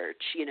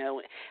church,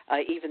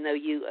 even though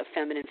a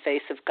feminine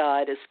face of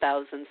God is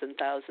thousands and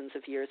thousands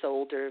of years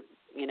older,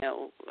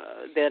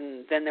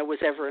 than there was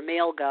ever a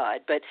male God.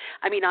 But,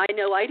 I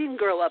know I didn't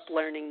grow up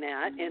learning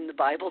that in the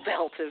Bible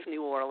Belt of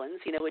New Orleans.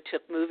 It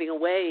took moving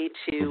away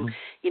to,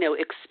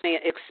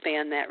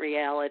 expand that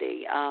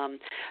reality.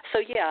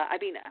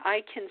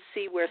 I can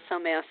see where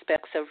some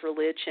aspects of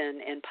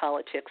religion and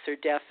politics are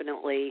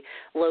definitely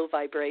low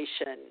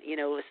vibration,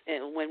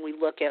 when we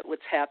look at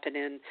what's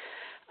happening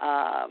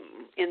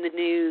in the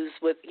news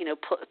with,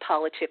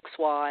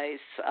 politics-wise.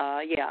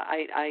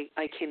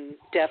 I can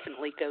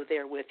definitely go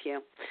there with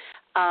you.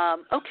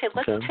 Okay,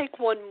 let's take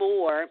one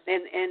more,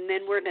 and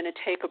then we're going to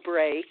take a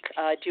break,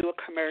 do a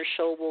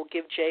commercial. We'll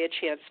give Jay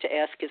a chance to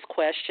ask his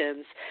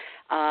questions,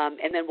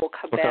 and then we'll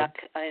come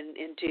back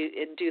and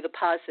do the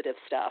positive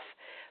stuff.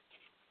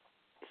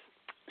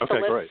 Okay, so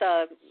let's, great.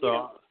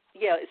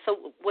 So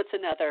what's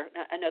another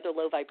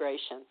low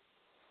vibration?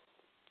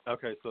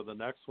 Okay, so the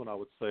next one I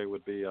would say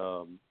would be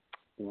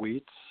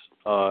wheat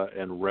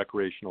and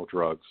recreational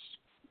drugs.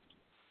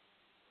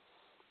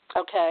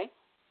 Okay.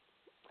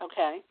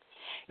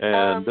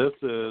 And this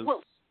is,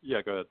 go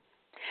ahead.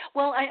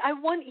 Well, I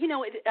want,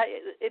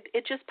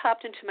 it just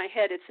popped into my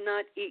head.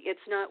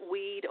 It's not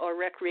weed or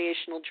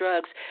recreational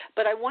drugs,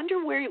 but I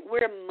wonder where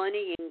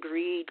money and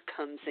greed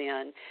comes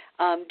in.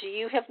 Do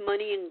you have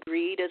money and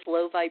greed as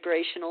low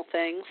vibrational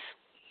things?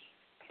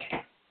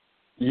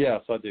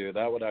 Yes, I do.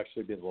 That would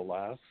actually be the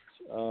last.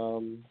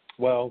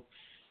 So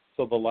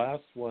the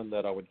last one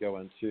that I would go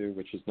into,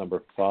 which is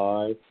number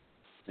 5,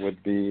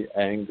 would be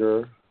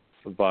anger,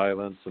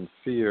 violence, and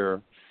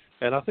fear.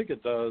 And I think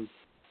it does.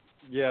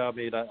 Yeah,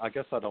 I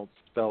guess I don't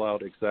spell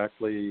out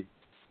exactly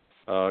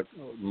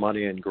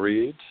money and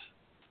greed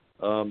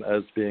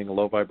as being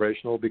low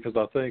vibrational, because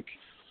I think,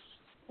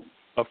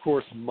 of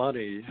course,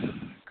 money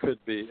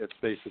it's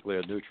basically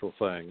a neutral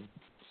thing.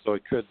 So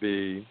it could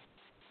be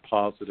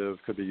positive,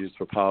 could be used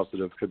for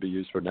positive, could be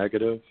used for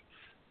negative.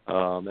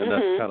 And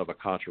that's kind of a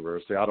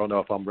controversy. I don't know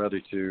if I'm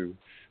ready to,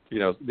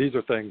 these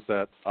are things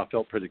that I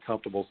felt pretty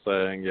comfortable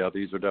saying, yeah,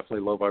 these are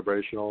definitely low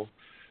vibrational.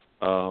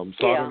 I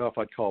don't know if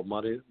I'd call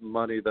money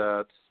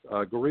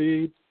that's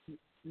greed.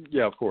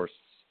 Yeah, of course.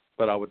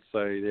 But I would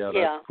say,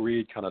 that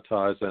greed kind of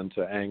ties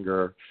into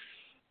anger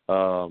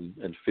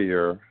and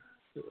fear.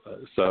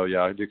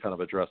 I do kind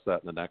of address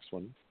that in the next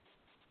one.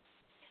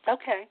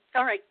 Okay.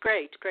 All right.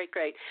 Great.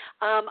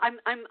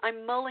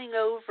 I'm mulling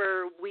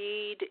over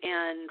weed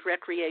and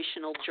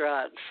recreational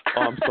drugs.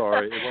 Oh, I'm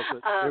sorry.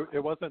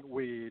 It wasn't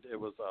weed. It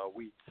was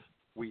wheat.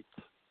 Wheat.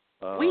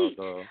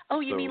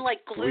 You mean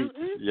like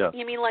gluten? Wheat, yes.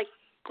 You mean like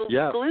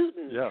yes.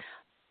 gluten? Yes.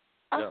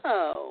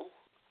 Oh.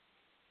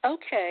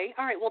 Okay.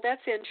 All right. Well,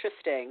 that's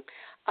interesting.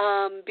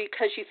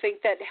 Because you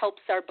think that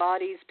helps our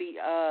bodies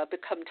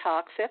become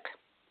toxic?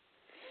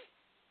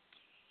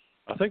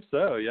 I think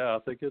so. Yeah. I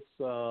think it's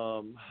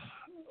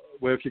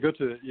well, if you go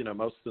to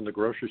most in the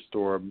grocery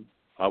store,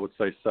 I would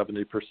say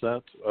 70%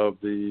 of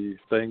the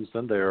things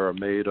in there are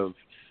made of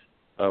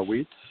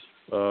wheat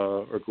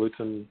or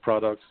gluten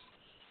products.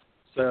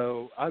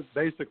 So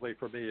basically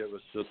for me it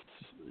was just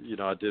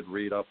I did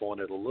read up on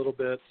it a little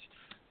bit,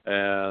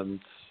 and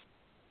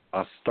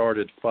I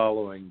started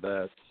following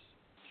that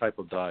type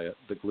of diet,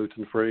 the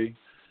gluten-free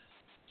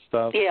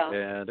stuff,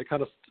 and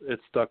it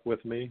stuck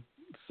with me.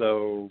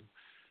 So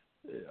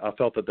I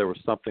felt that there was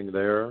something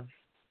there,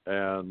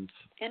 and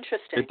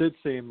interesting. It did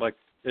seem like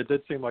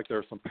there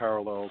are some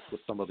parallels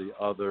with some of the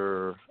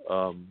other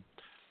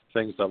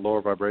things that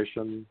lower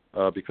vibration,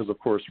 because of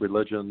course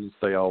religions,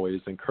 they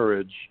always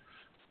encourage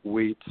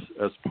wheat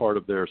as part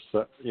of their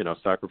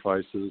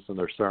sacrifices and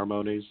their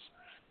ceremonies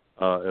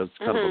as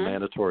kind of a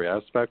mandatory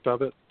aspect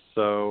of it.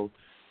 So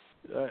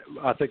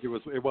I think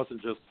it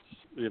wasn't just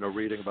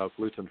reading about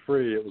gluten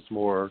free. It was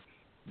more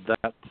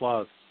that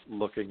plus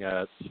looking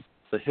at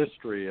the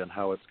history and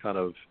how it's kind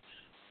of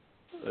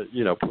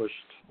pushed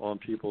on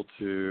people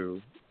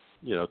to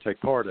take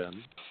part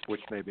in,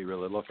 which made me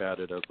really look at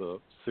it as a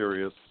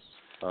serious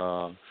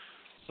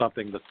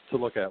something to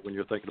look at when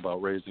you're thinking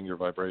about raising your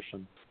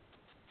vibration.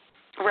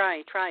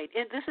 Right.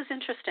 This is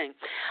interesting.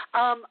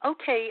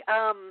 Okay.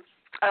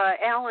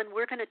 Alan,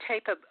 we're going to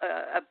take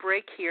a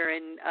break here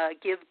and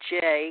give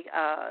Jay,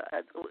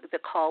 the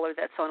caller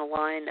that's on the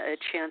line, a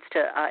chance to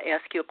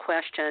ask you a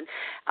question.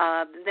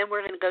 Then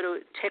we're going to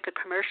take a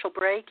commercial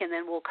break, and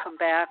then we'll come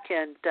back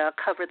and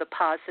cover the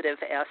positive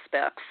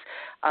aspects,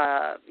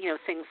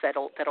 things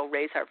that'll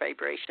raise our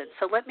vibration.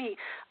 So let me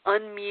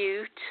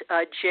unmute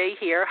Jay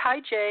here. Hi,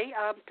 Jay.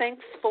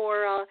 Thanks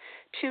for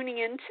tuning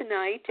in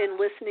tonight and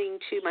listening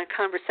to my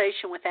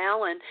conversation with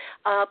Alan.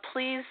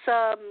 Please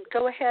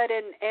go ahead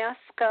and ask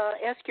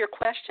your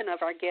question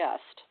of our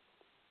guest.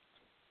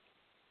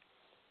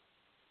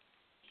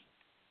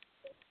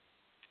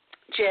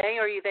 Jay,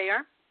 are you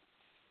there?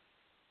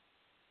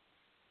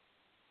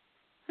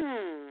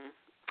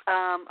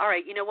 All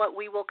right. You know what?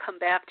 We will come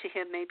back to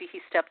him. Maybe he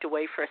stepped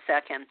away for a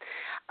second.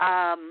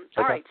 Okay.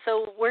 All right.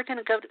 So we're going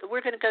to go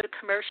to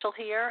commercial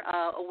here.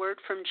 A word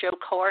from Joe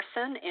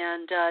Carson,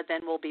 and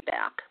then we'll be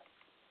back.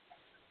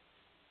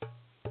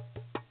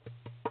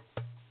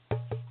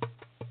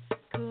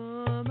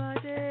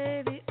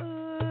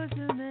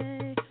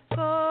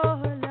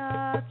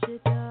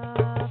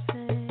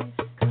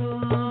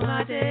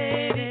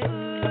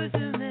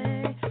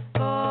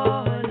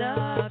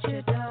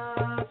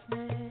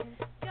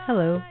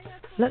 Hello.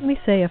 Let me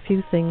say a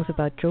few things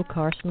about Joe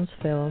Carson's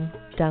film,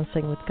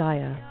 Dancing with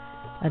Gaia,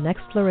 an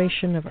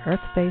exploration of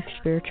earth-based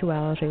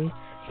spirituality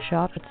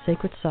shot at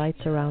sacred sites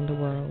around the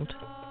world.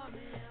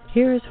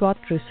 Here is what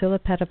Drusilla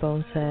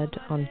Pettibone said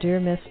on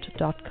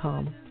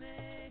dearmist.com.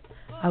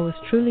 I was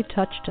truly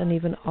touched and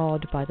even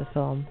awed by the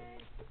film.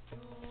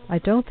 I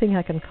don't think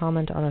I can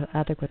comment on it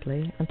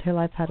adequately until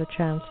I've had a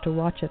chance to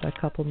watch it a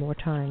couple more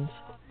times.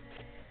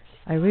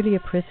 I really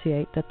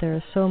appreciate that there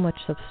is so much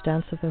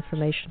substantive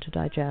information to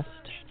digest.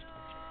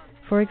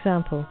 For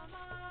example,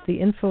 the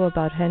info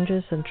about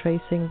henges and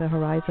tracing the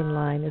horizon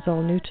line is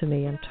all new to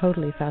me and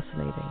totally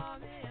fascinating.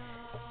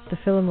 The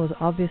film was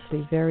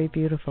obviously very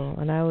beautiful,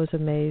 and I was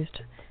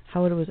amazed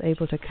how it was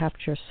able to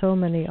capture so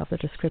many of the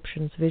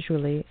descriptions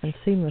visually and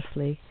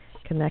seamlessly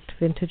connect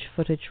vintage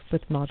footage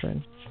with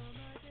modern.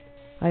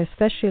 I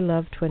especially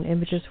loved when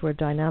images were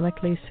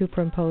dynamically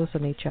superimposed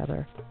on each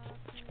other,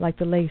 like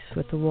the lace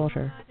with the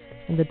water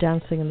and the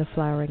dancing in the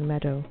flowering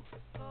meadow.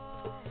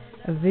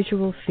 A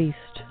visual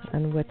feast,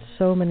 and with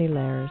so many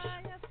layers.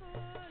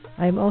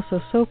 I am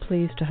also so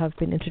pleased to have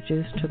been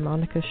introduced to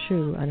Monica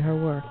Shu and her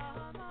work.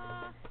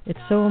 It's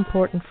so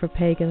important for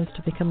pagans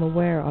to become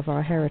aware of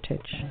our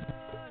heritage.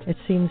 It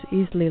seems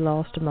easily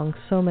lost among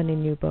so many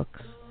new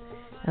books,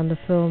 and the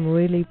film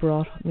really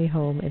brought me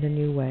home in a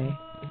new way.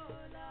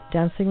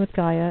 Dancing with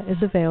Gaia is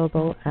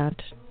available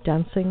at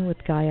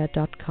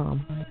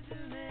dancingwithgaia.com.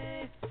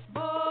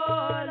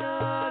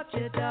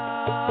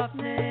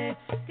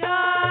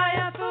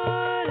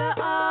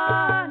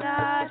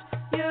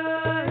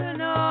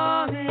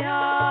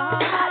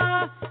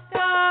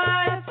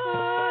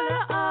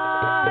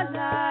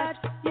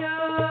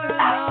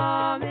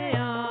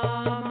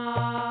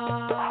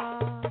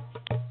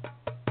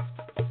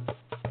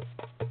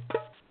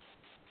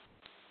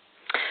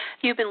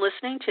 been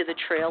listening to the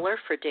trailer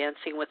for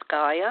Dancing with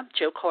Gaia,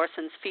 Joe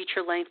Carson's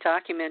feature-length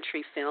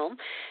documentary film.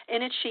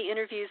 In it, she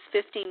interviews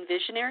 15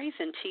 visionaries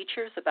and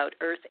teachers about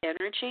earth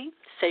energy,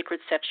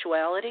 sacred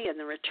sexuality, and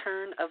the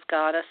return of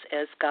Goddess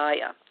as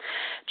Gaia.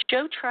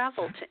 Joe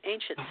traveled to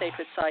ancient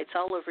sacred sites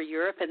all over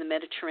Europe and the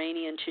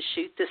Mediterranean to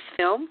shoot this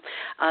film.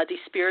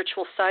 These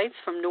spiritual sites,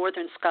 from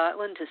northern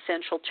Scotland to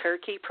central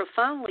Turkey,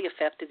 profoundly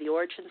affected the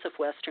origins of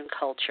Western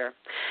culture.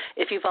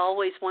 If you've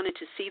always wanted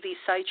to see these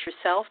sites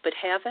yourself but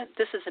haven't,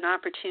 this is an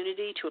opportunity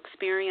to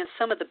experience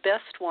some of the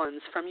best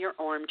ones from your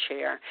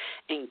armchair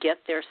and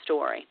get their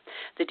story.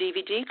 The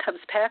DVD comes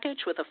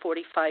packaged with a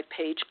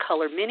 45-page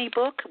color mini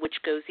book, which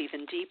goes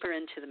even deeper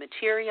into the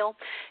material.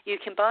 You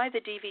can buy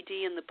the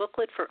DVD and the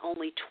booklet for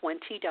only $20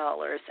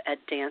 at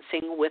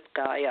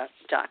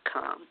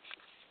dancingwithgaia.com.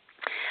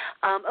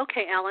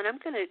 Okay, Alan, I'm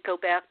going to go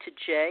back to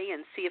Jay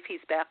and see if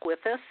he's back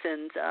with us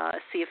and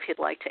see if he'd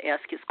like to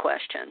ask his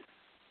question.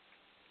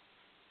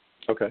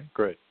 Okay,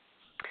 great.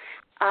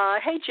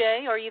 Hey,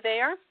 Jay, are you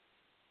there?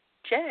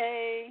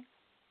 Jay.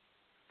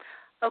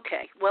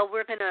 Okay, well,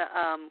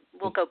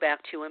 we'll go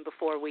back to him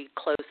before we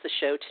close the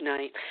show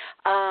tonight.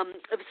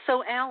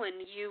 So, Alan,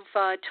 you've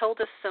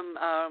told us some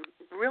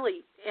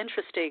really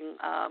interesting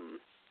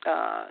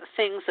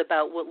things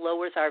about what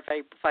lowers our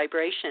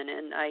vibration,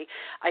 and I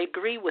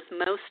agree with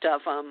most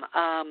of them.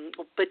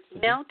 But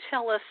now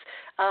tell us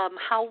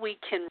how we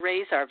can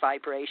raise our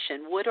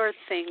vibration. What are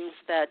things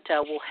that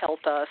will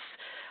help us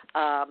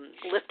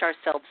lift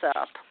ourselves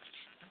up?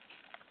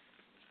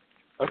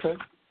 Okay,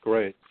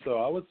 great. So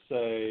I would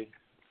say,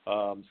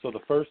 so the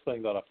first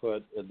thing that I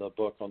put in the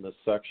book on this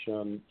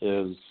section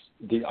is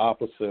the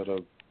opposite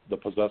of the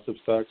possessive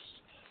sex,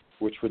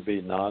 which would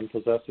be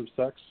non-possessive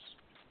sex.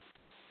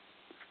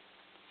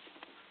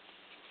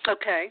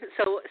 Okay,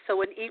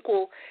 so an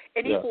equal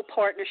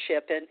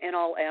partnership in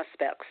all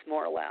aspects,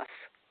 more or less.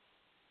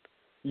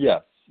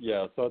 Yes,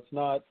 yeah. So it's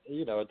not,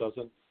 it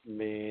doesn't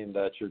mean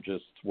that you're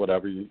just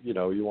whatever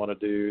you want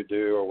to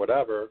do or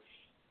whatever,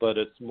 but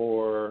it's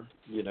more,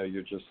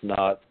 you're just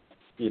not,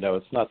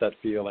 it's not that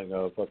feeling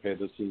of, okay,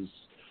 this is,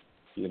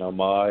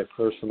 my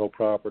personal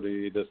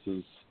property. This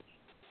is,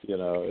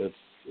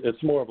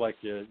 it's more of like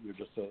you're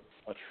just a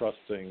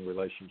trusting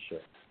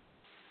relationship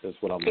is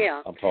what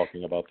I'm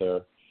talking about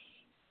there.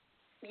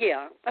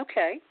 Yeah,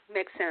 okay,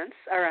 makes sense.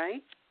 All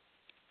right.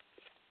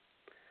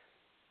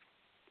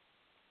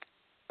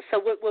 So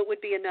what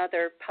would be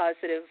another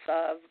positive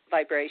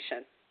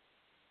vibration?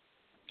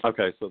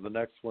 Okay, so the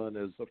next one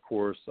is, of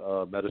course,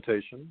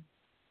 meditation,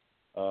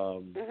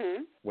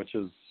 which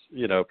is,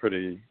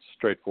 pretty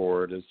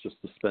straightforward. It's just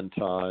to spend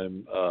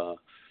time,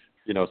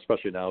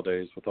 especially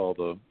nowadays with all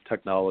the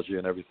technology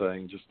and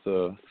everything, just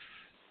to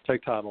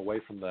take time away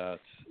from that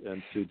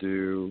and to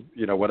do,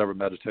 whatever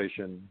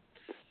meditation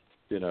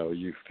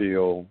you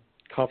feel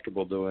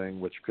comfortable doing,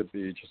 which could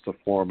be just a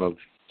form of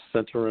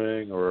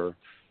centering or,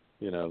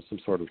 some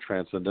sort of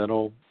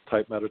transcendental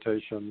type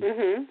meditation.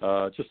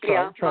 Just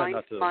try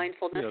not to,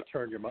 mindfulness.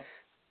 turn your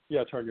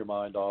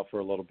mind off for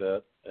a little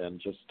bit and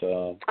just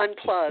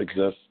unplug. Just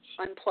exist.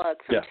 Unplug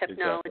from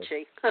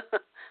technology. Exactly.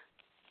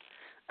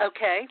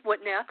 Okay,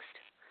 what next?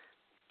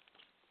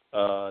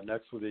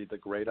 Next would be the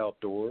great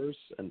outdoors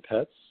and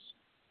pets.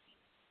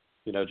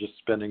 Just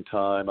spending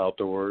time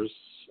outdoors.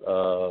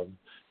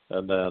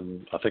 And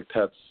then I think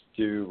pets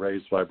do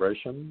raise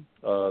vibration.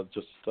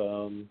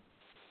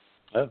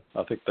 I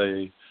think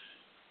they,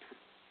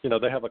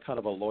 they have a kind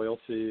of a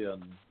loyalty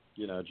and,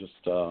 just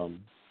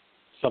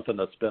something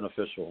that's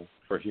beneficial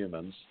for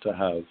humans to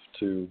have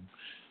to,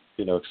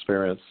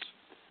 experience.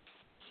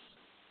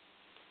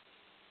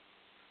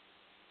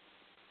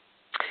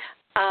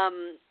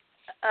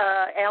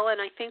 Alan,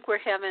 I think we're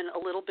having a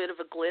little bit of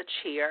a glitch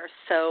here.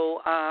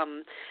 So,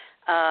 and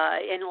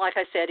like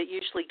I said, it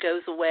usually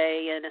goes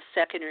away in a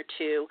second or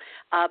two.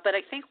 But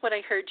I think what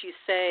I heard you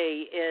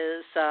say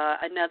is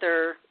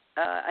another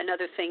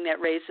thing that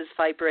raises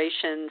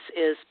vibrations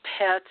is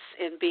pets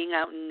and being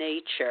out in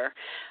nature.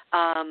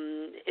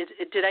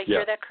 Did I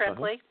hear that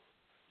correctly?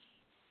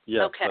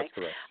 Yes, okay. That's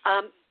correct.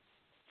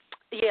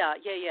 Yeah.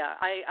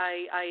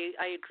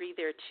 I agree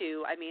there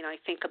too. I mean, I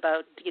think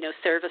about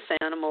service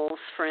animals,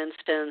 for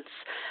instance.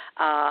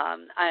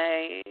 And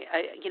I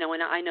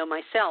know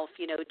myself.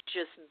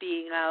 Just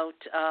being out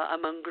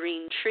among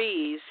green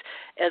trees,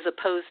 as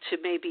opposed to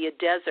maybe a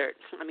desert.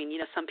 I mean,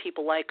 some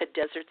people like a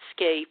desert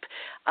scape,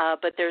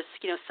 but there's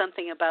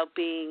something about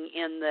being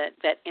in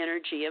that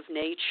energy of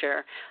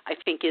nature. I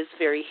think is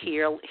very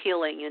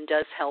healing and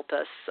does help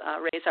us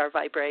raise our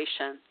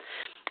vibration.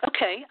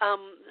 Okay,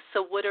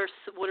 so what are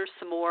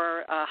some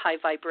more high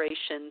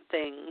vibration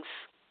things?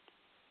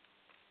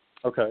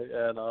 Okay,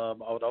 and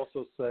I would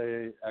also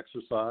say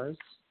exercise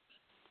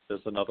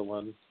is another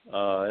one,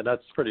 and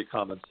that's pretty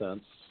common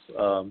sense,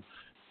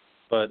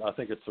 but I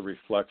think it's a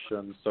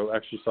reflection. So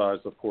exercise,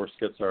 of course,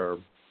 gets our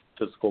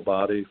physical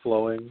body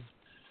flowing,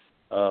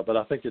 but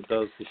I think it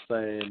does the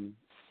same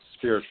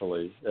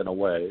spiritually in a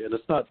way. And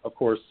it's not, of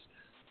course,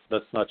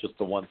 that's not just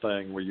the one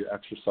thing where you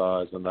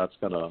exercise and that's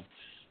going to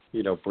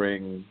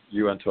bring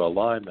you into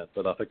alignment.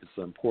 But I think it's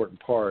an important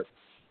part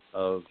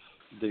of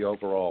the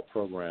overall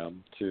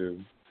program to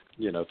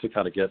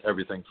kind of get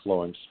everything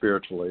flowing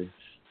spiritually,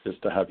 is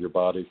to have your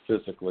body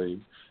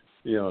physically,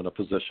 in a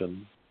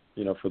position,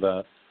 for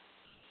that.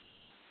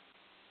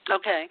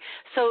 Okay,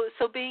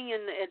 so being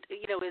in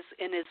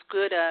as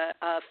good a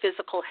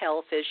physical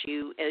health as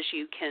you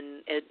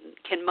can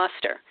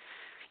muster,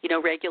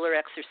 regular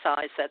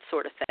exercise, that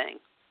sort of thing.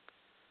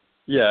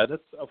 Yeah,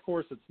 of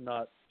course it's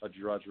not a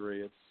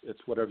drudgery. It's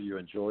whatever you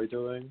enjoy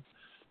doing.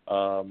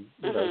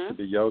 It could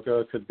be yoga,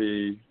 it could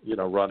be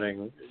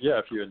running. Yeah,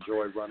 if you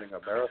enjoy running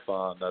a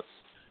marathon,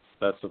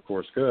 that's of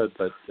course good,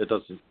 but it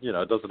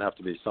doesn't have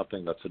to be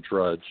something that's a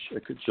drudge.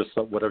 It could just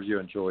whatever you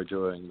enjoy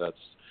doing. That's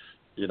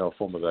a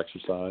form of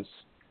exercise.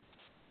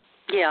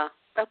 Yeah.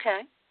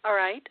 Okay. All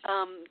right.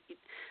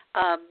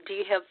 Do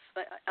you have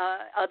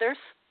others?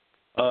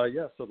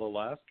 Yeah. So the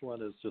last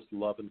one is just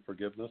love and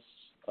forgiveness,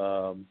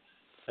 and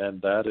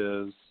that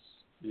is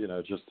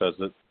just as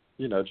it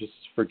just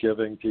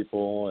forgiving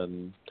people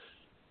and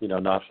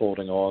not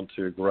holding on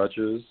to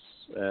grudges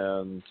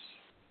and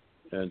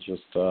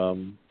just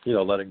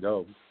letting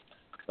go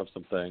of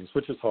some things,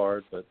 which is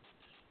hard, but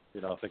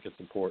I think it's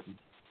important.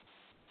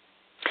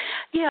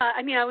 Yeah,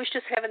 I mean, I was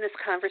just having this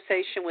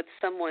conversation with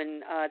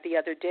someone the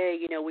other day.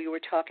 We were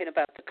talking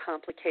about the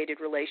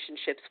complicated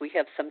relationships we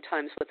have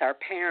sometimes with our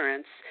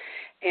parents,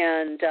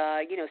 and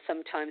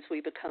sometimes we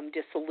become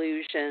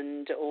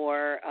disillusioned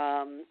or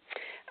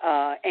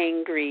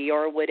angry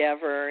or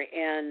whatever,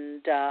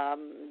 and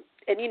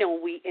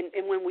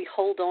when we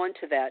hold on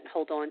to that and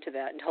hold on to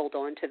that and hold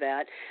on to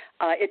that,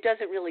 it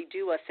doesn't really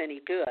do us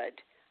any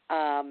good.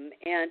 And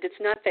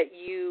it's not that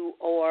you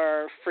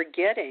are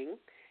forgetting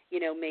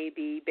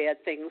maybe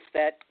bad things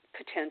that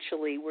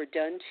potentially were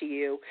done to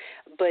you,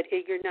 but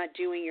you're not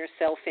doing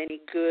yourself any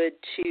good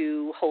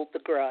to hold the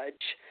grudge.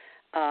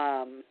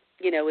 I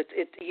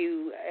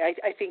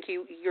think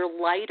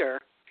you're lighter.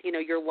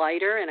 You're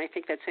lighter, and I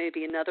think that's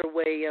maybe another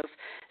way of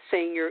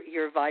saying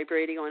you're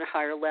vibrating on a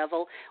higher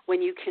level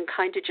when you can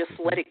kind of just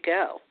let it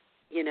go.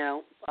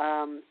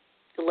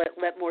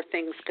 Let more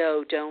things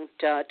go. Don't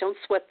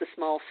sweat the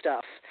small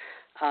stuff,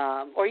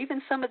 or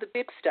even some of the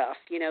big stuff.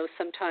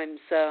 Sometimes.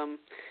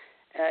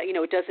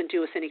 It doesn't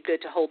do us any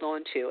good to hold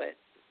on to it.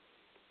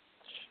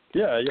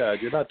 Yeah,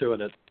 you're not doing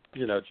it,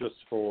 just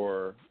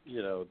for,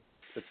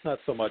 it's not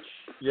so much,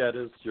 it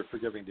is, you're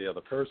forgiving the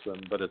other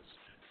person, but it's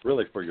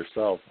really for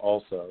yourself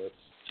also. It's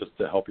just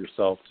to help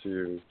yourself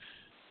to,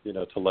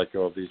 to let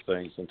go of these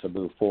things and to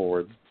move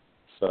forward.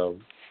 So,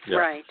 yeah.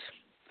 Right.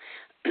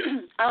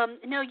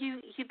 No,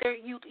 you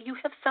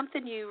have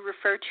something you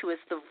refer to as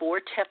the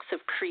vortex of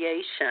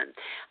creation.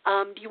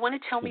 Do you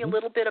want to tell me a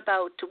little bit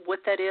about what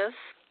that is?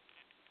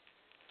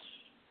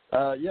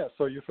 Yeah,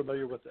 so are you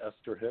familiar with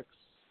Esther Hicks?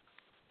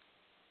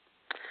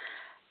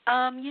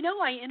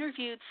 I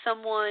interviewed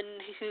someone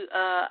who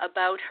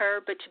about her,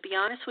 but to be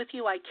honest with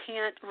you, I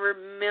can't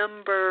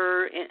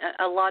remember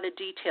a lot of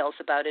details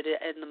about it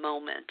in the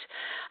moment.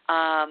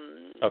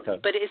 Okay.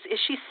 But is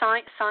she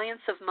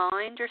Science of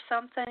Mind or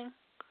something?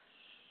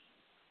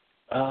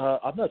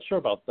 I'm not sure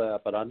about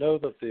that, but I know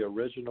that the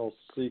original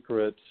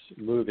Secret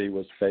movie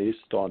was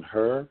based on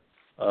her,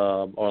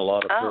 on a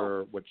lot of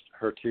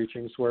her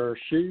teachings were.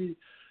 She,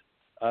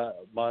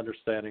 my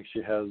understanding,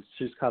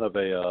 she's kind of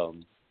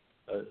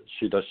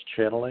she does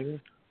channeling,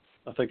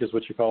 I think is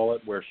what you call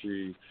it, where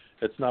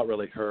it's not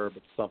really her,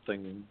 but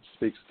something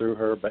speaks through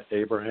her. But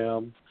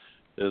Abraham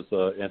is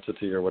an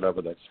entity or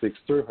whatever that speaks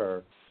through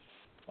her.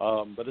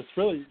 But it's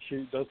really,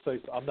 she does say,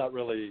 I'm not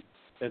really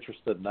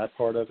interested in that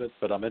part of it,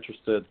 but I'm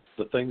interested,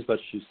 the things that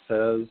she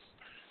says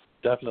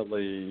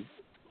definitely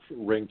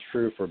ring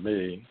true for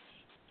me.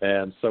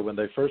 And so when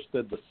they first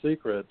did The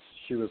Secret,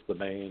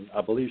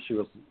 I believe she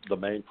was the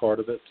main part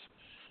of it.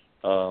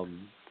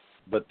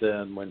 But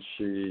then when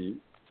she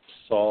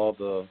saw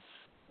the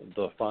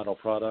final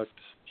product,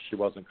 she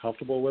wasn't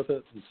comfortable with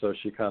it, and so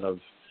she kind of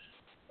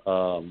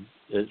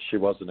she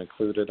wasn't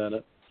included in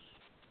it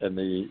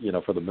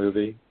for the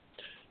movie.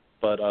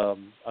 But I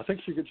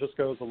think she just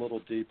goes a little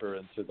deeper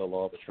into the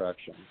law of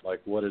attraction,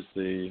 like what is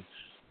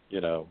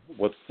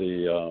what's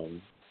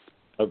the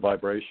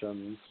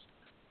vibrations,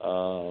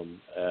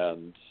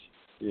 and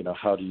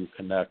how do you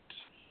connect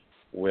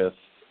with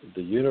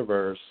the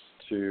universe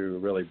to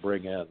really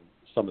bring in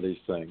some of these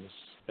things,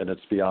 and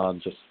it's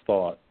beyond just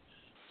thought.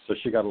 So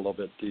she got a little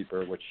bit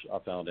deeper, which I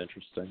found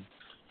interesting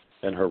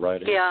in her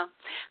writing. Yeah.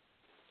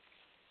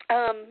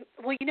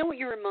 Well, you know what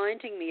you're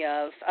reminding me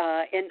of?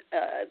 In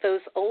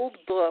those old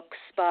books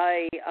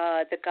by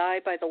the guy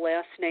by the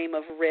last name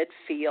of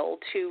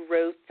Redfield, who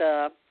wrote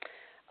the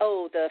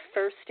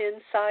First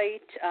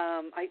Insight.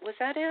 Was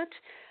that it?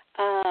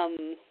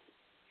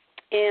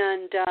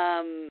 And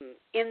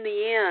in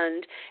the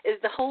end,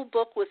 the whole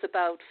book was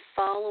about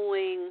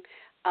following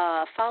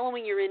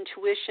your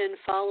intuition,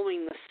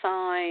 following the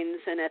signs,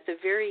 and at the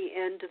very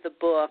end of the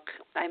book,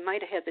 I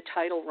might have had the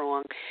title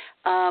wrong,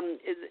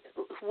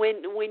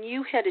 when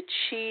you had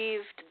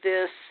achieved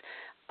this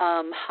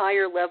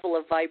higher level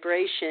of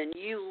vibration,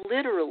 you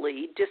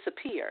literally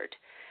disappeared.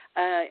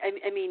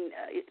 I mean,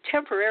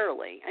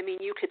 temporarily. I mean,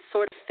 you could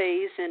sort of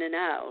phase in and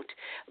out,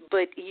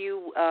 but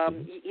you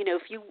know,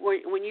 if you were,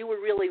 when you were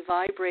really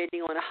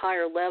vibrating on a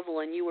higher level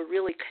and you were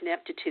really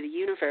connected to the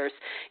universe,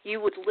 you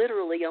would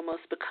literally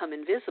almost become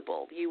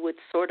invisible. You would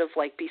sort of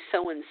like be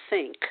so in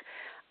sync.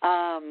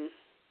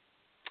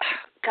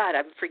 God,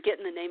 I'm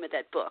forgetting the name of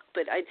that book,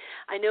 but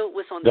I know it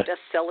was on the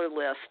bestseller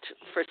list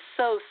for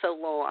so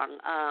long.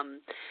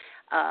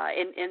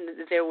 And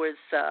there was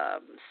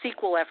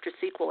sequel after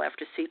sequel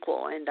after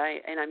sequel, and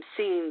I'm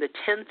seeing the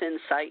 10th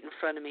insight in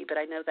front of me, but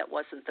I know that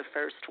wasn't the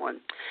first one.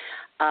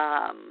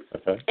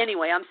 Okay.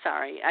 Anyway, I'm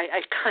sorry.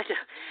 I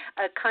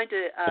kind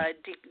of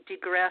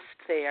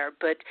digressed there,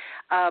 but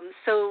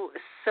so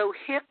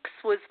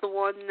Hicks was the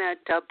one that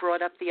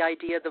brought up the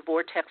idea of the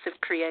vortex of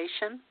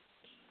creation.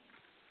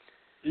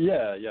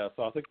 Yeah.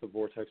 So I think the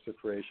vortex of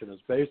creation is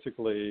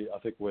basically, I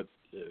think, what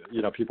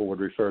people would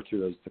refer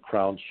to as the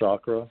crown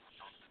chakra.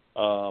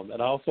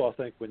 And also, I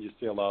think when you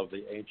see a lot of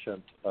the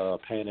ancient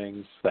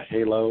paintings, the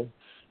halo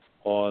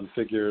on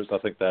figures, I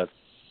think that's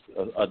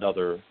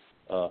another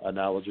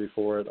analogy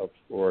for it,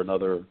 or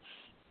another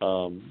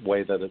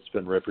way that it's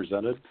been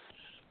represented.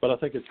 But I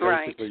think it's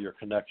basically your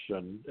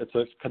connection. It's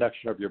a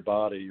connection of your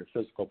body, your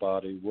physical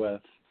body,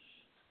 with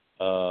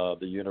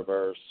the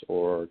universe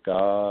or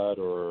God,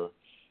 or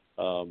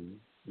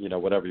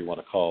whatever you want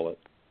to call it.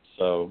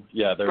 So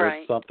yeah,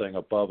 there is something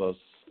above us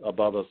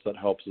that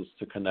helps us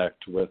to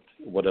connect with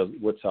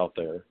what's out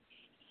there.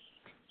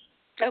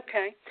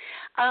 Okay.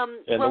 I'm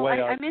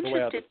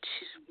interested.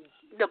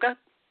 No, go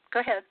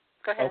ahead.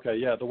 Okay,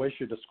 yeah, the way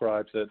she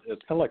describes it,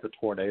 it's kind of like a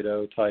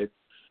tornado type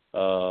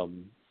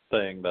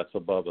thing that's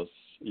above us.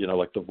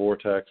 Like the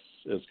vortex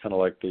is kind of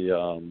like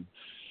the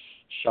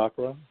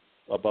chakra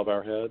above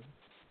our head,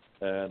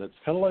 and it's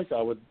kind of like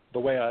the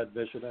way I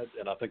envision it,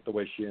 and I think the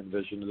way she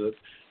envisioned it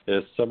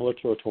is similar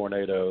to a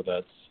tornado.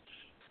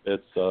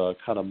 It's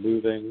kind of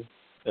moving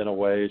in a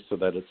way so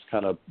that it's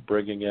kind of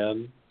bringing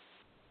in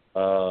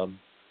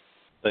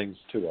things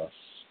to us.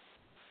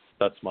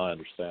 That's my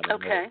understanding.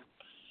 Okay.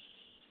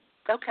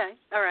 Okay.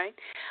 All right.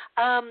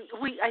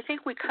 I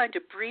think we kind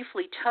of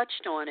briefly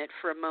touched on it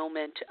for a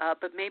moment,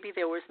 but maybe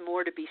there was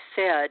more to be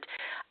said.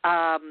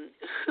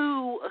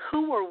 Who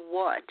or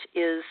what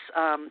is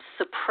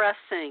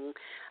suppressing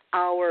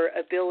our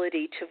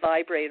ability to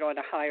vibrate on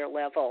a higher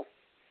level?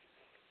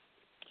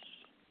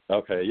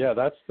 Okay, yeah,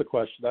 that's the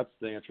question. That's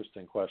the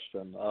interesting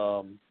question.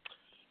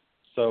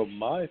 So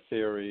my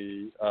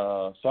theory,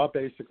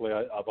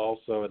 I've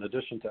also, in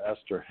addition to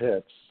Esther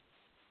Hicks,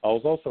 I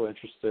was also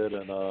interested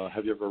in,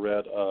 have you ever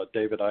read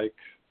David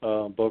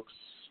Icke books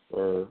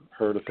or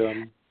heard of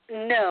him?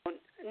 No,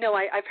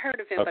 I've heard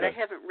of him, okay. But I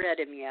haven't read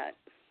him yet.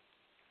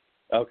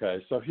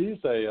 Okay, so he's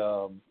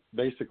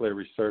basically a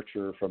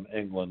researcher from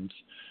England,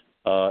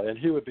 and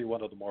he would be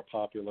one of the more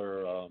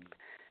popular,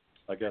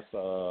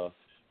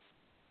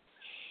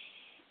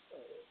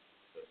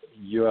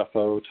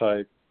 UFO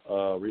type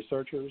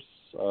researchers,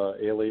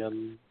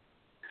 alien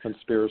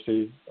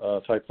conspiracy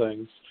type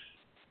things.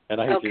 And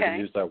I hate to even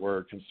use that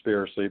word,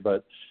 conspiracy,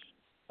 but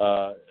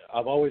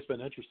I've always been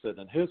interested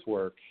in his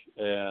work,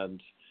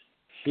 and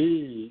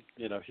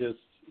his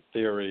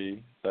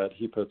theory that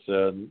he puts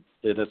in,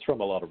 and it's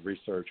from a lot of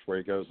research where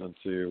he goes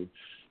into,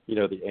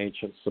 the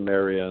ancient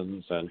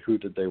Sumerians and who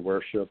did they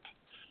worship,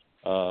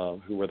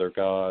 who were their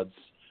gods.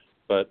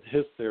 But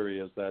his theory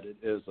is that it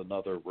is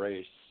another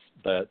race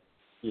that,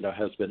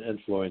 has been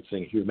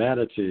influencing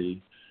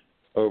humanity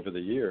over the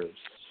years.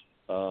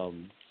 So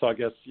I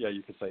guess,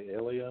 you could say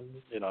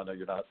alien. I know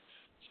you're not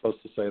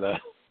supposed to say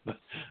that,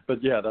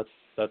 but yeah,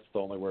 that's the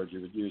only word you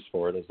would use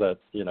for it. Is that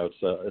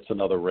it's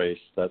another race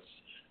that's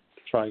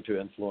trying to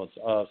influence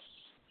us.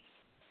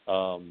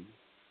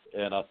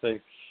 And I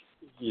think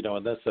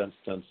in this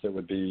instance, it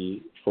would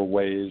be for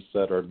ways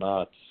that are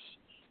not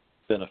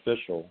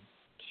beneficial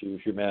to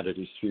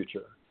humanity's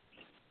future.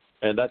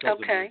 And that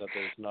doesn't mean that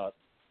there's not.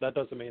 That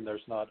doesn't mean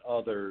there's not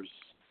other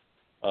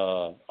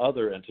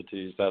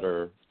entities that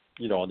are,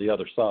 on the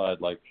other side,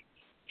 like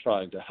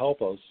trying to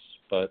help us.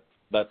 But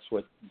that's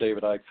what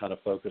David Icke kind of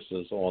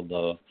focuses on,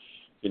 the,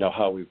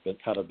 how we've been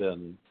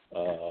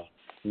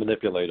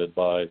manipulated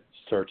by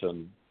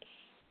certain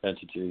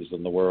entities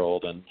in the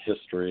world and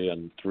history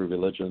and through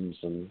religions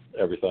and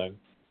everything.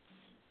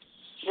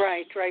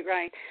 Right.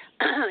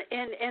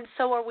 And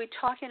so are we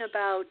talking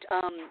about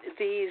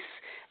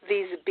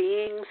these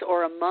beings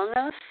or among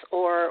us,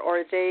 or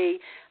are they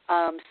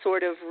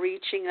sort of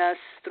reaching us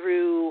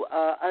through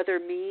other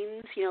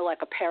means, like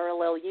a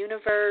parallel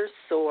universe,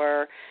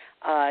 or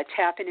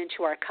tapping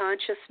into our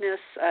consciousness?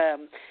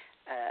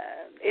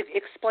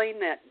 Explain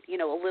that,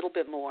 a little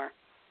bit more.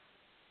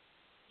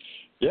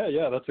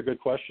 Yeah, that's a good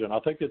question. I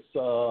think it's,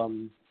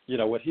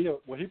 what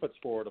he puts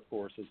forward, of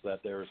course, is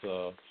that there's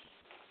a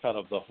kind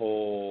of the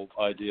whole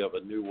idea of a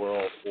new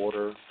world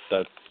order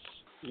that's,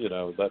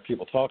 that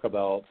people talk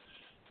about,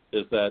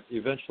 is that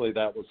eventually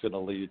that was going to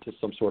lead to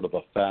some sort of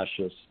a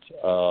fascist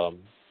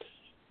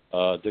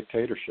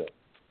dictatorship.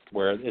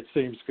 where it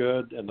seems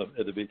good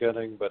at the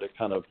beginning, but it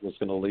kind of was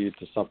going to lead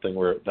to something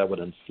where that would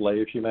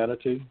enslave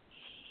humanity.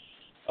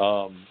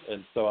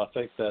 And so I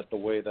think that the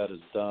way that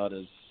is done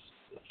is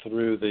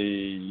through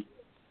the,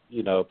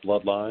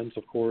 bloodlines,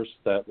 of course,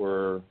 that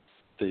were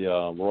the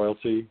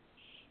royalty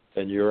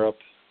in Europe.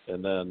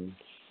 And then,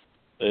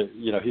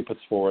 he puts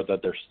forward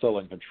that they're still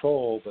in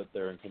control, but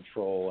they're in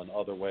control in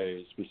other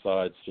ways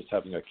besides just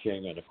having a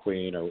king and a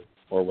queen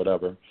or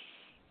whatever.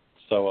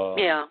 So,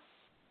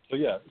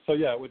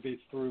 it would be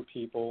through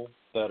people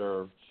that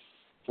are,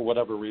 for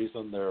whatever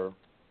reason, they're,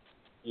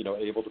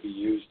 able to be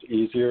used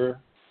easier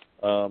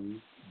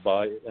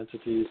by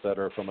entities that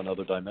are from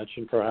another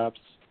dimension, perhaps.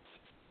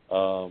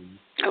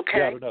 Okay.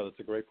 Yeah, I don't know. That's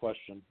a great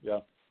question.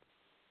 Yeah.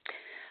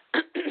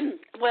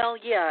 Well,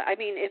 yeah. I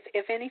mean,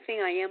 if anything,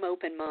 I am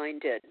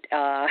open-minded.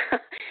 I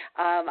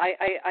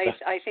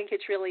think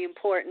it's really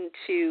important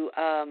to,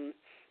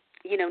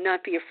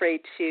 not be afraid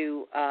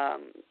to,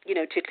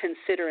 to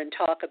consider and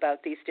talk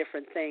about these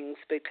different things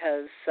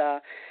because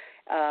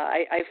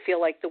I feel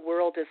like the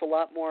world is a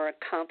lot more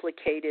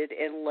complicated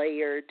and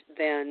layered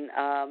than,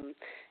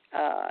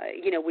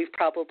 we've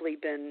probably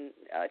been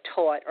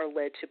taught or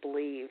led to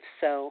believe.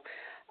 So,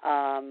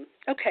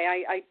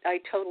 okay, I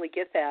totally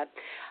get that.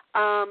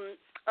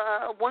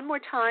 One more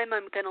time,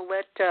 I'm going to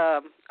let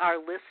our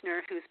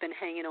listener who's been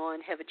hanging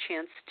on have a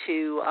chance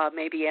to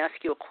maybe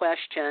ask you a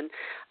question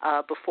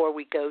before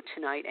we go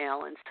tonight,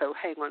 Alan. So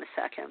hang on a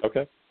second.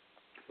 Okay.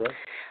 Right.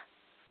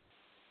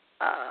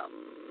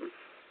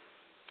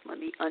 Let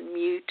me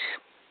unmute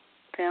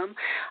them.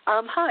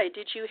 Hi,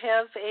 did you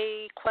have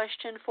a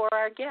question for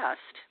our guest?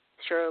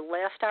 It's your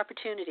last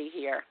opportunity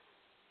here.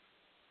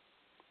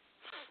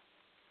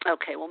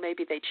 Okay, well,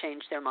 maybe they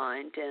changed their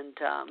mind, and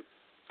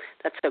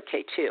that's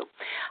okay, too.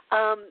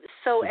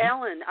 So,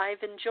 Alan,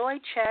 I've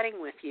enjoyed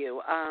chatting with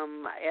you.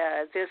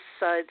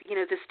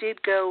 This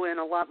did go in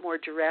a lot more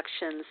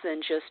directions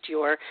than just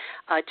your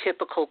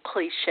typical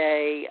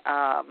cliche,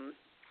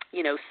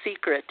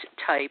 secret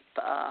type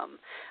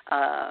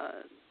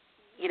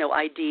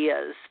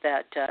ideas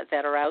that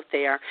are out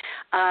there.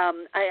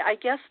 I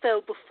guess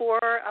though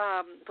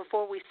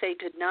before we say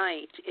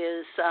goodnight,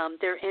 is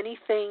there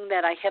anything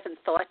that I haven't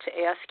thought to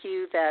ask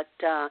you that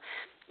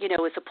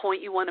is a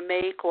point you want to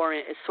make or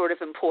is sort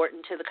of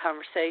important to the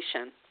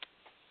conversation?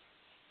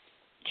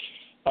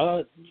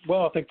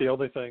 Well, I think the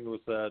only thing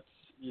was that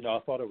I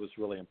thought it was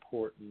really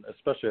important,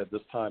 especially at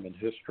this time in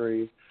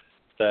history,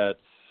 that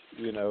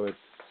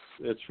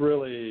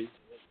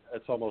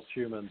it's almost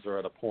humans are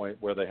at a point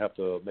where they have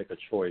to make a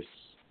choice.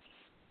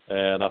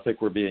 And I think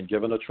we're being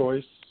given a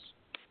choice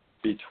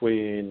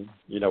between,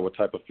 what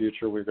type of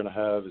future we're going to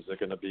have. Is it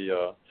going to be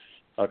a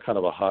kind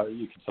of a high,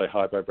 you could say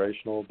high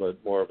vibrational,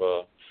 but more of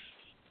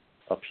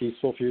a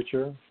peaceful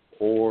future?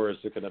 Or is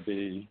it going to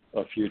be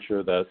a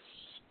future that's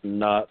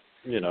not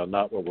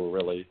what we're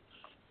really,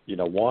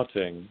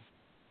 wanting,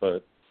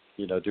 but,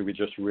 do we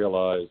just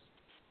realize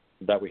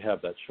that we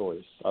have that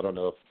choice? I don't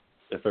know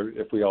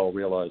if we all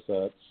realize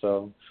that.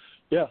 So,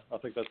 yeah, I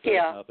think that's it.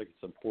 I think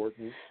it's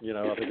important.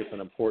 I think it's an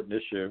important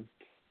issue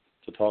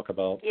to talk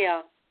about.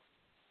 Yeah.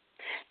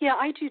 Yeah,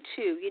 I do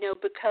too,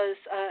 because,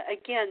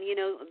 again,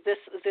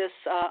 this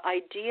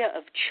idea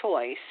of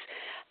choice,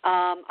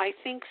 I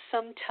think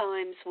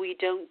sometimes we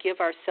don't give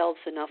ourselves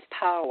enough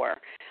power.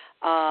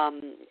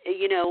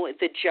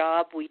 The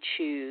job we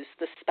choose,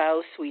 the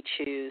spouse we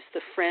choose,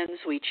 the friends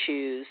we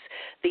choose,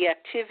 the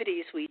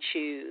activities we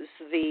choose,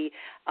 the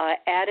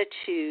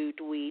attitude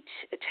we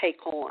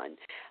take on.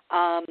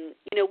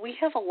 We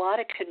have a lot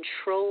of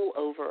control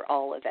over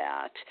all of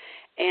that.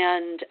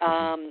 And,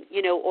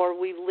 or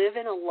we live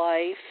in a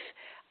life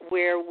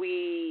where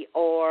we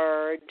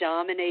are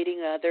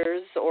dominating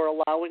others or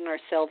allowing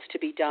ourselves to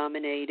be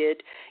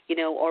dominated,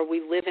 or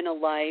we live in a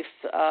life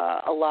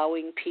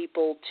allowing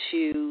people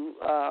to,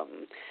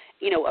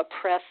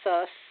 oppress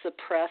us,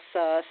 suppress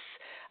us,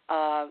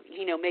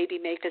 maybe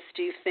make us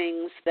do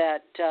things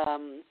that,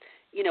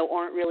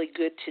 aren't really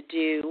good to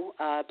do,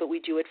 but we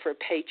do it for a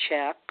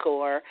paycheck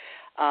or,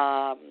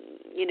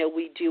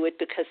 we do it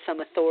because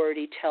some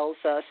authority tells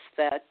us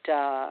that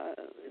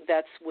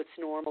that's what's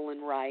normal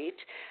and right.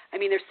 I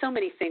mean, there's so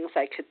many things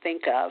I could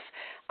think of,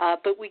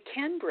 but we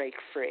can break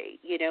free.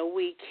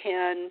 We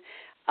can,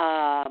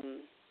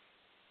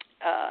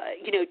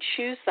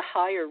 choose the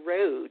higher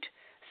road,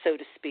 so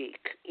to speak,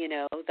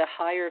 the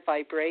higher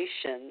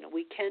vibration.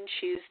 We can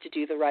choose to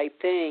do the right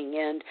thing.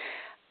 And,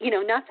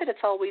 not that it's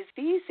always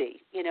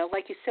easy.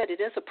 Like you said,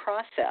 it is a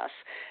process.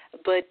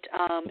 But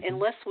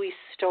unless we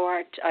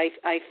start,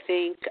 I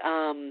think,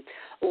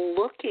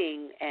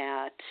 looking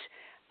at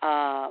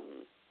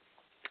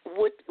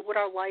what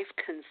our life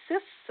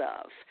consists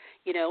of,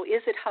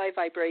 is it high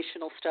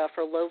vibrational stuff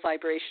or low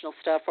vibrational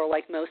stuff, or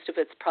like most of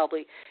it's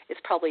probably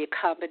a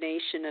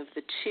combination of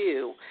the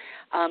two.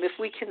 If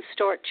we can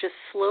start just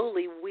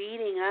slowly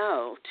weeding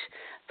out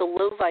the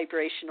low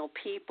vibrational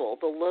people,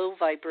 the low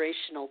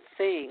vibrational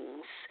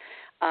things,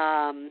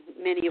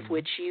 many of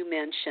which you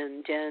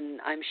mentioned,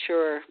 and I'm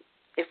sure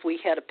if we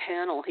had a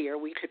panel here,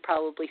 we could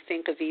probably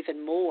think of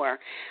even more.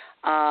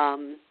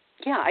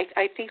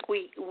 I think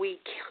we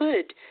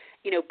could,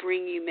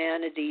 bring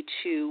humanity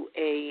to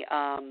a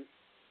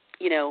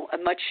a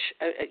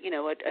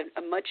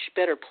much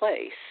better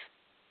place.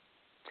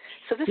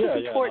 So this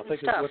is important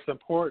stuff.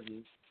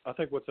 I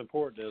think what's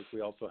important is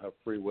we also have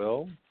free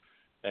will,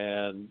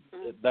 and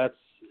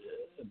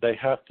we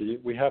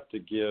have to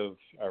give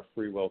our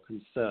free will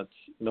consent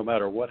no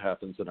matter what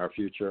happens in our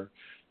future.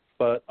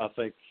 But I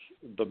think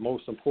the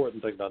most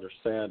important thing to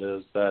understand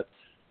is that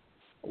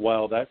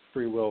while that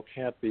free will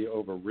can't be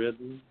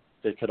overridden,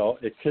 it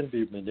can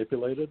be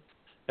manipulated.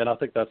 And I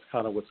think that's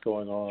kind of what's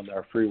going on.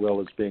 Our free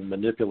will is being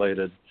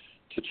manipulated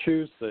to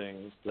choose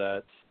things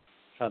that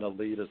kind of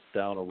lead us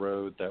down a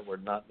road that we're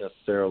not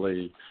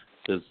necessarily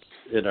is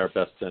in our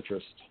best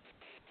interest.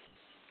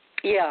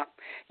 Yeah,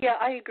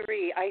 I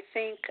agree. I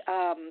think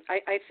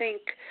I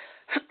think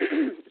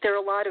there are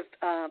a lot of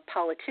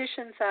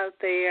politicians out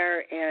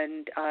there,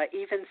 and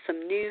even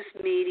some news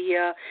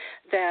media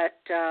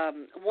that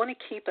want to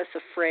keep us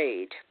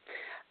afraid,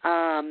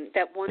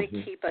 that want to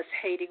keep us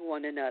hating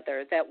one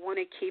another, that want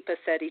to keep us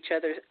at each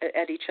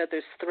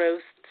other's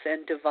throats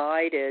and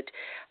divided,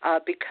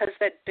 because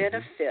that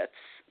benefits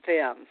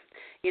them.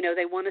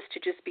 They want us to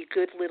just be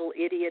good little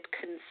idiot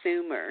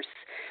consumers,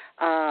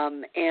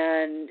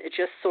 and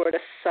just sort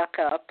of suck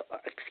up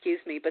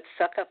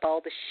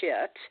all the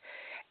shit,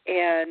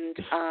 and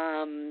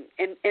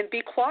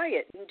be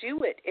quiet and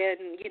do it,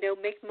 and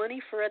make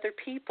money for other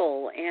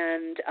people,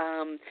 and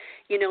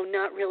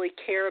not really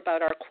care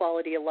about our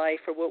quality of life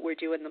or what we're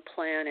doing on the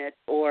planet,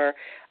 or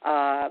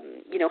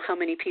how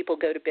many people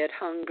go to bed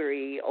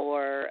hungry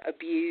or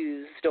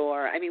abused,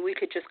 or we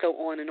could just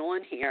go on and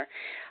on here.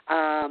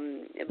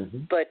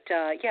 But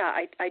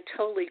I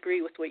totally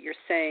agree with what you're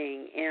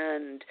saying,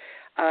 and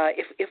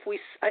if we,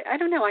 I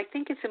don't know, I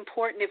think it's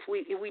important if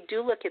we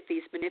do look at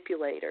these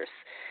manipulators.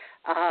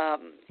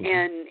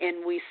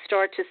 And we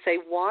start to say,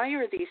 why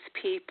are these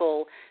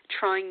people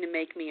trying to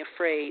make me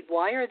afraid?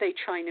 Why are they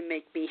trying to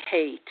make me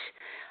hate?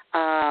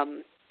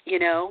 I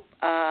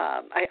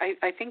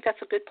think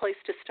that's a good place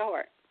to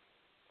start.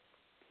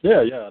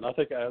 Yeah, and I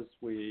think as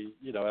we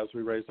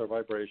raise our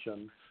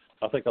vibration,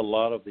 I think a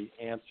lot of the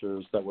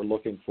answers that we're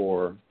looking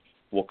for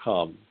will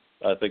come.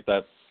 I think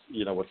that's,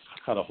 what's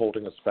kind of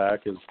holding us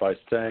back is by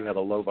staying at a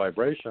low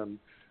vibration,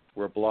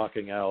 we're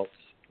blocking out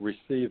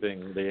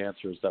receiving the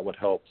answers that would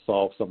help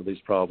solve some of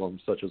these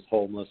problems, such as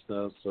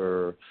homelessness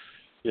or,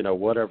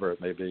 whatever it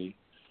may be.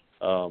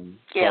 So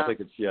I think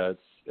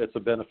it's a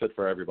benefit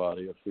for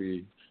everybody if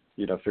we,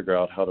 figure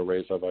out how to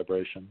raise our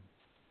vibration.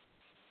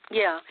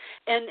 Yeah,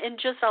 and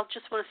I'll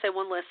just want to say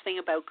one last thing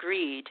about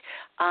greed.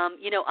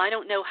 I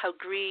don't know how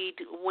greed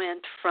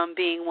went from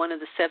being one of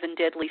the 7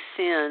 deadly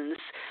sins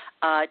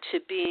to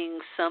being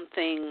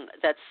something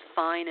that's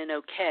fine and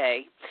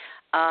okay.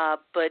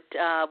 But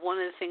one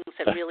of the things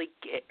that really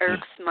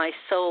irks my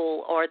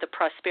soul are the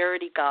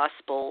prosperity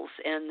gospels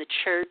and the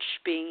church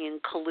being in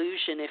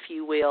collusion, if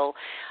you will,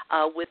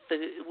 with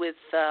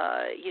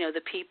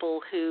the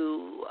people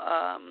who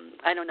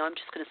I don't know. I'm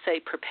just going to say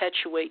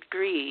perpetuate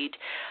greed.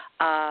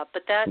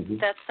 But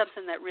that's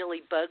something that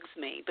really bugs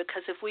me,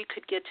 because if we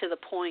could get to the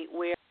point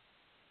where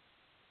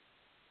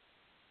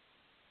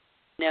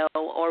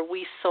or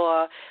we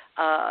saw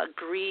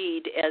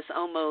greed as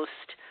almost,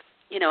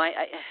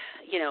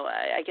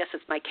 I guess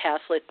it's my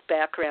Catholic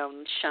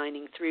background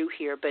shining through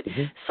here, but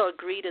saw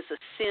greed as a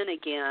sin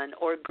again,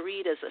 or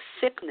greed as a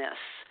sickness,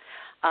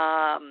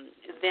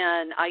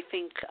 then I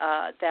think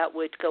that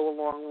would go a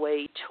long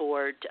way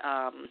toward,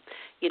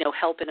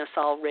 helping us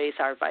all raise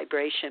our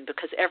vibration,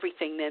 because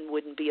everything then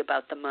wouldn't be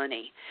about the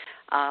money.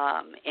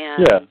 I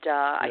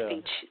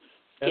think...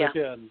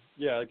 Again,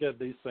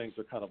 these things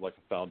are kind of like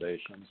a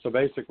foundation. So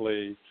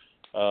basically,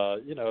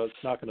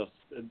 it's not going to.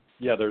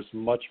 There's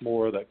much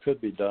more that could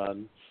be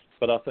done,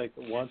 but I think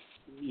once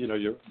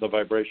the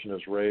vibration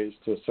is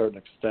raised to a certain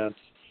extent,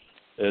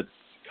 it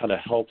kind of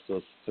helps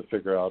us to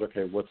figure out,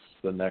 okay, what's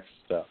the next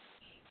step?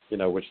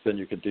 Which then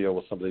you could deal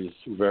with some of these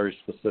very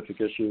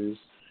specific issues.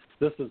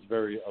 This is a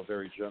very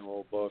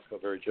general book, a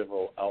very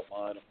general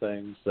outline of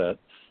things that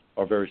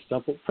are very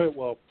simple,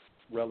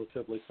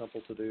 relatively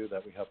simple to do,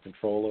 that we have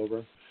control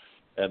over.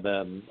 And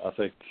then I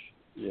think,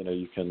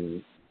 you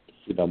can,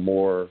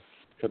 more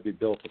could be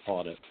built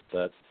upon it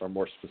that are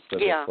more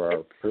specific for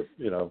our,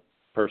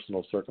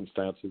 personal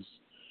circumstances.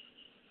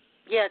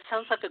 Yeah, it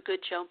sounds like a good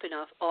jumping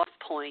off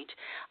point.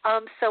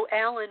 So,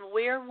 Alan,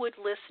 where would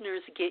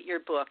listeners get your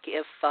book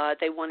if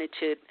they wanted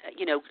to,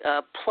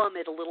 plumb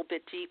it a little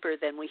bit deeper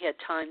than we had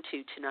time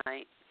to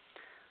tonight?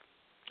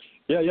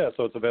 Yeah.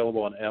 So it's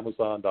available on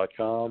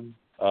Amazon.com,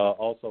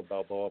 also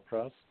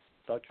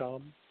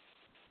BalboaPress.com.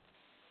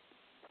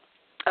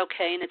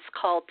 Okay, and it's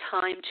called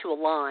Time to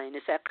Align.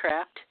 Is that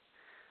correct?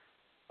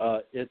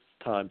 It's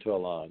Time to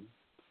Align.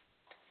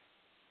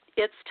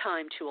 It's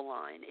Time to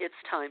Align. It's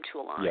Time to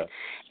Align. Yes.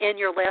 And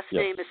your last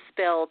Yes. name is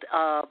spelled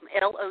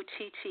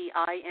Lottinger,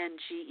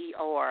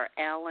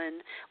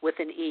 Alan with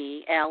an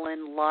E,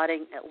 Alan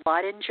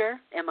Lottinger.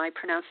 Am I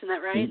pronouncing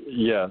that right?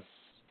 Yes,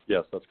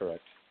 that's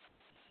correct.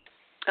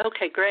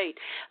 Okay, great.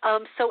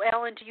 So,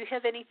 Alan, do you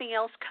have anything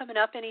else coming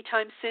up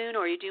anytime soon, or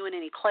are you doing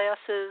any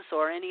classes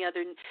or any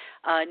other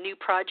new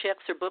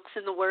projects or books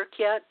in the work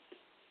yet?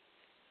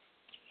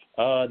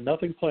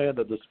 Nothing planned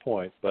at this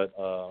point, but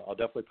I'll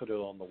definitely put it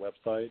on the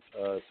website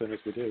as soon as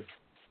we do.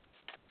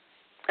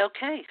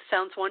 Okay,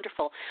 sounds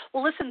wonderful.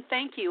 Well, listen,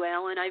 thank you,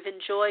 Alan. I've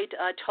enjoyed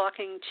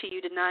talking to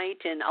you tonight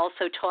and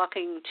also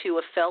talking to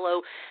a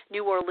fellow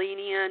New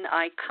Orleanian.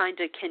 I kind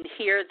of can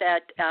hear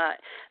that,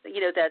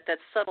 that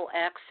subtle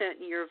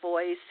accent in your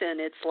voice, and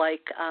it's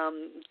like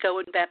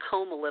going back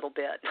home a little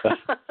bit.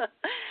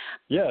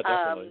 Yeah,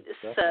 definitely.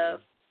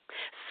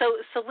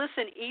 So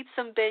listen, eat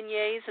some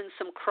beignets and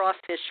some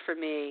crawfish for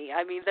me.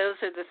 I mean, those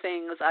are the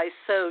things I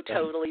so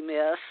totally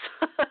miss.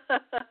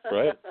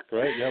 Great.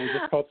 Yeah, we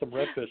just caught some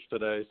redfish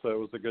today, so it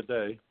was a good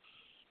day.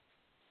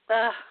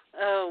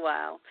 Oh,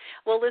 wow.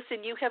 Well,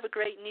 listen, you have a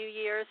great New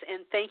Year's,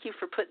 and thank you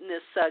for putting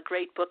this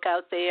great book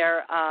out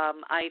there.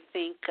 I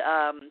think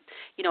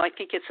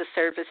it's a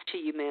service to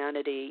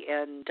humanity,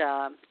 and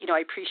I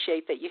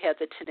appreciate that you had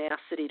the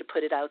tenacity to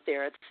put it out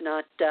there. It's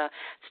not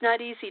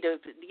easy to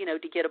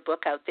get a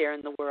book out there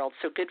in the world.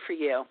 So good for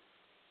you.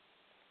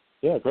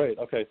 Yeah, great.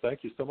 Okay,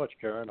 thank you so much,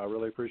 Karen. I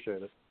really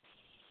appreciate it.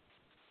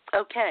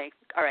 Okay.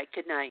 All right.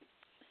 Good night.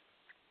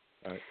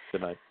 All right.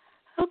 Good night.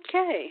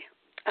 Okay.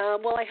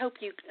 Well, I hope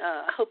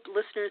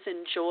listeners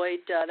enjoyed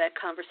that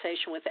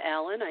conversation with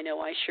Alan. I know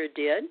I sure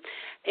did.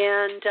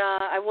 And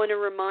I want to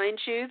remind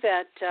you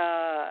that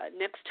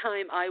next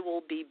time I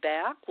will be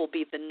back will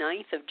be the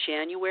 9th of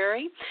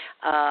January.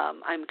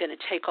 I'm going to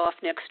take off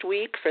next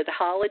week for the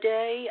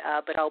holiday,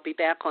 but I'll be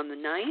back on the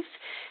 9th.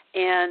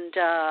 And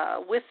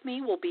with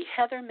me will be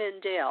Heather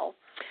Mendel.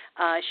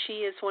 She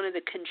is one of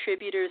the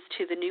contributors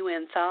to the new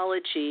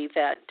anthology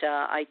that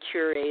I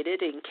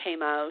curated and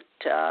came out.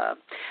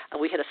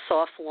 We had a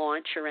soft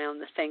launch around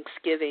the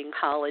Thanksgiving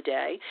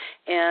holiday.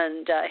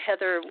 And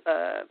Heather,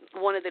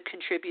 one of the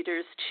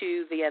contributors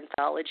to the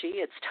anthology,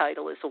 its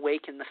title is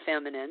Awaken the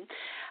Feminine.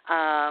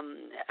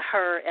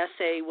 Her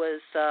essay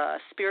was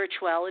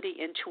Spirituality,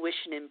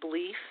 Intuition, and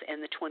Belief in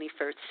the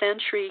 21st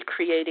Century,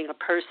 Creating a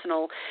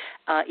Personal,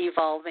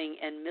 Evolving,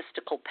 and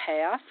Mystical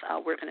Path.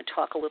 We're going to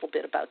talk a little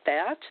bit about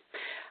that.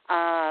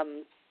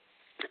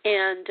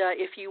 And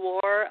if you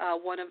are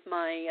one of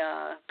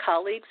my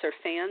colleagues or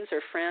fans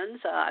or friends,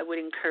 I would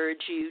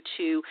encourage you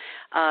to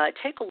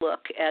take a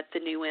look at the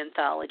new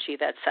anthology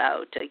that's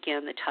out.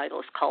 Again, the title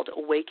is called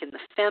Awaken the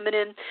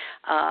Feminine.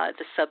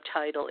 The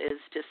subtitle is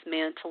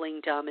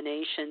Dismantling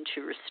Domination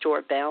to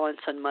Restore Balance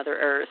on Mother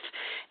Earth.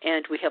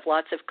 And we have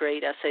lots of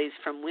great essays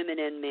from women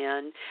and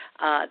men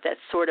that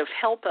sort of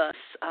help us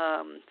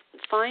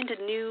find a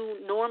new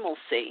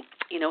normalcy,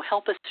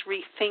 help us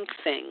rethink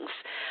things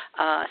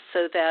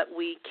so that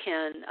we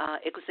can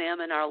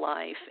examine our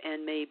life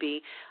and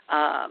maybe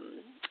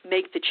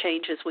make the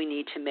changes we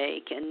need to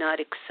make and not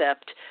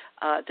accept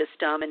this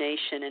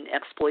domination and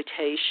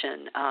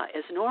exploitation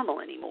as normal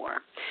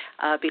anymore,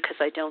 because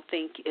I don't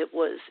think it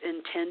was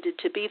intended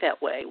to be that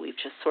way. We've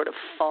just sort of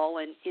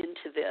fallen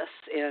into this,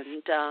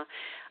 and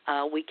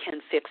we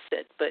can fix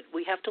it, but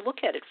we have to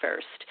look at it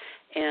first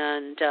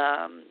and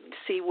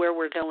see where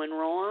we're going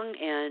wrong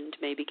and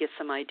maybe get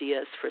some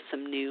ideas for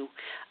some new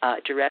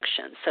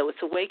direction. So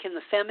it's Awaken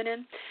the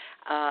Feminine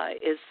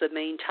is the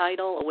main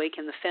title,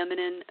 Awaken the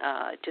Feminine,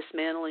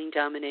 Dismantling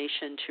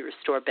Domination to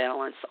Restore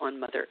Balance on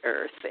Mother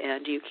Earth.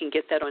 And you can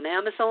get that on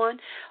Amazon,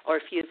 or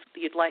if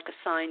you'd like a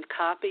signed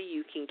copy,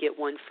 you can get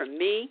one from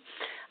me.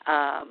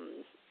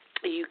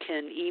 You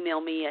can email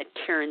me at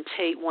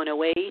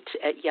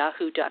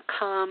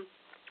KarenTate108@yahoo.com.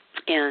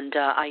 And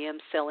I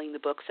am selling the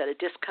books at a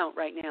discount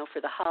right now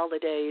for the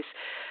holidays.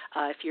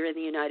 If you're in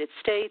the United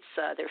States,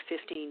 they're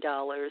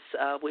 $15,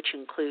 which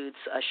includes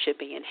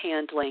shipping and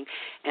handling,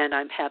 and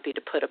I'm happy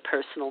to put a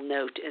personal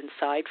note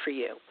inside for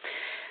you.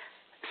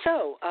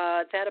 So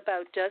that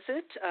about does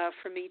it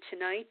for me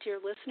tonight, dear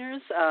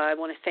listeners. I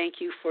want to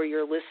thank you for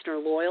your listener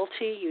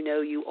loyalty. You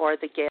know you are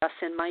the gas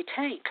in my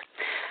tank.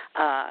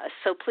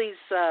 So please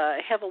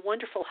have a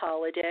wonderful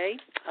holiday.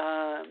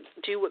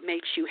 Do what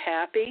makes you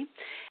happy.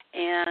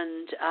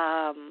 And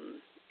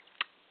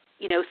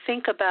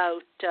think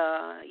about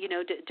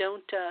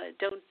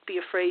don't be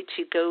afraid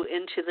to go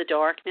into the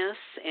darkness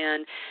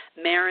and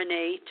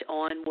marinate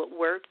on what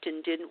worked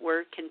and didn't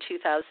work in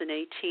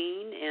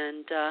 2018,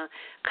 and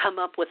come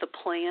up with a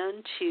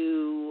plan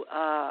to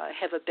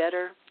have a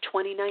better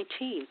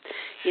 2019.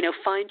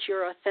 Find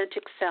your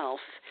authentic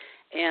self,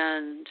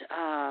 and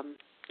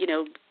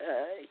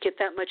get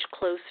that much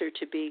closer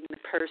to being the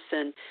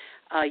person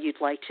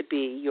you'd like to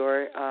be,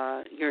 your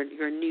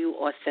new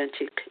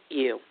authentic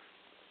you.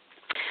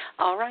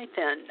 All right,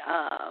 then.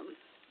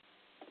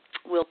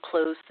 We'll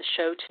close the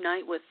show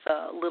tonight with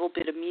a little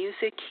bit of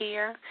music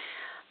here.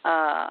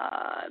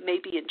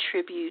 maybe in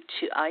tribute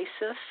to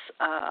Isis,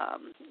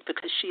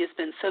 because she has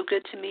been so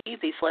good to me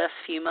these last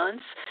few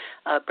months,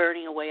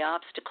 burning away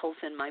obstacles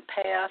in my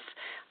path.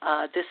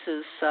 This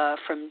is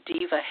from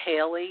Diva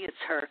Haley. It's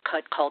her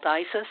cut called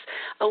Isis.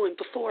 Oh, and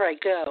before I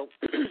go,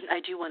 I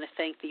do want to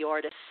thank the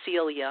artist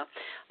Celia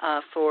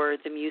for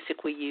the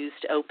music we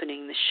used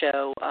opening the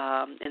show,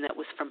 and that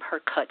was from her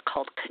cut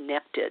called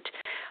Connected.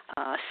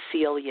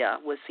 Celia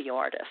was the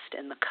artist,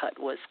 and the cut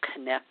was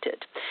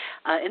Connected.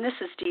 And this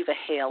is Diva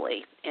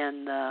Haley,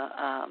 and the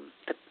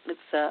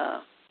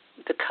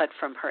cut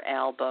from her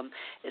album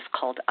is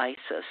called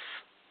Isis.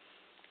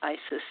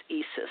 Isis,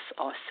 Isis,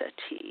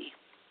 Oseti.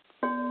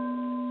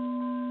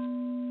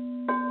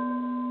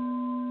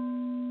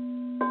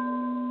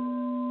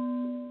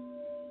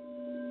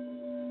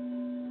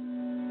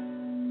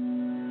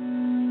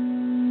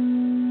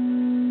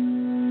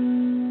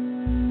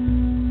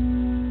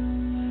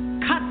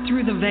 Cut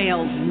through the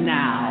veils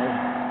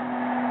now.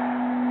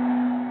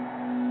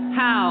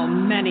 How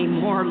many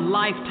more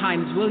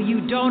lifetimes will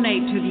you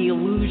donate to the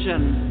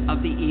illusion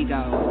of the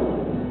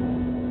ego?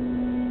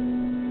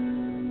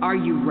 Are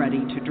you ready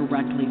to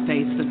directly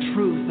face the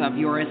truth of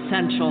your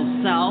essential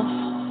self?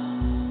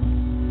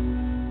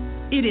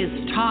 It is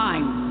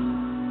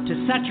time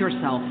to set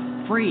yourself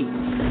free.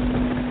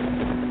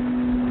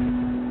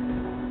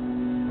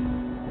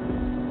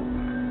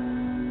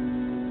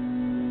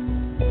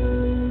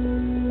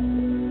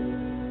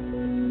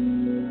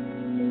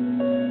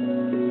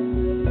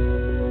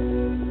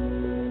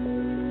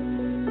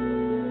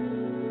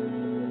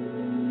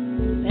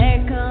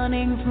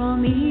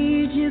 From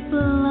Egypt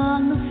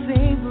along the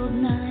fabled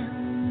Nile,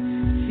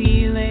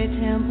 feel a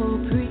temple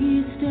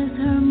priestess,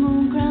 her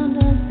moon crown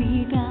does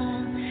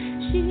beguile.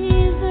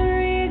 She's the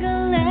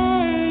regal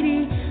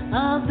lady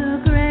of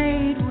the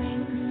great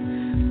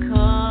wings.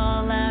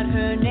 Call out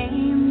her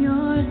name,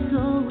 your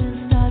soul will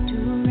start to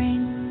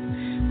ring.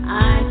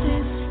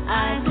 Isis,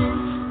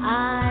 Isis,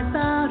 I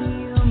bow to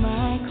you,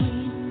 my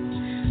queen.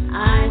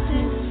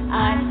 Isis,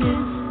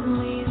 Isis,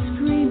 please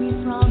free me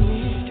from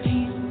this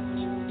dream.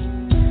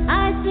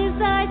 Isis,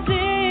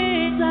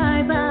 Isis,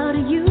 I bow to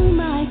you,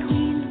 my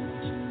queen.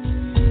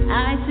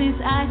 Isis,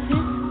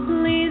 Isis,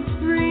 please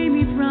free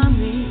me from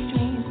these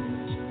dreams.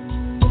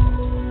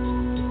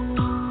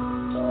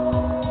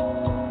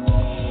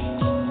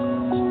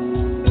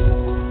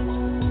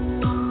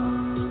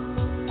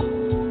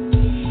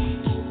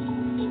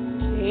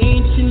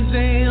 Ancient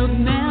veiled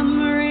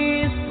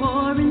memories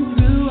pouring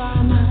through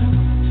our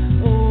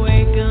minds,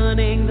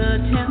 awakening the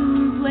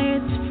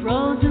templates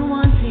frozen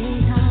once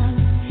in time.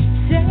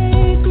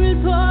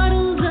 Sacred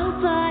portals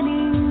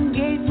opening,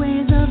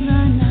 gateways of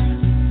the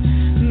night,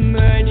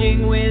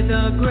 merging with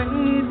the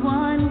great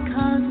one,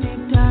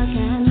 cosmic dark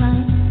and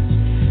light.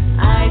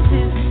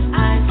 Isis,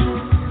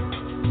 Isis,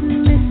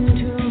 listen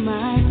to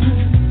my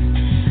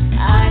plea.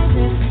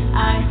 Isis,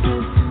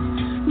 Isis,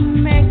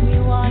 make me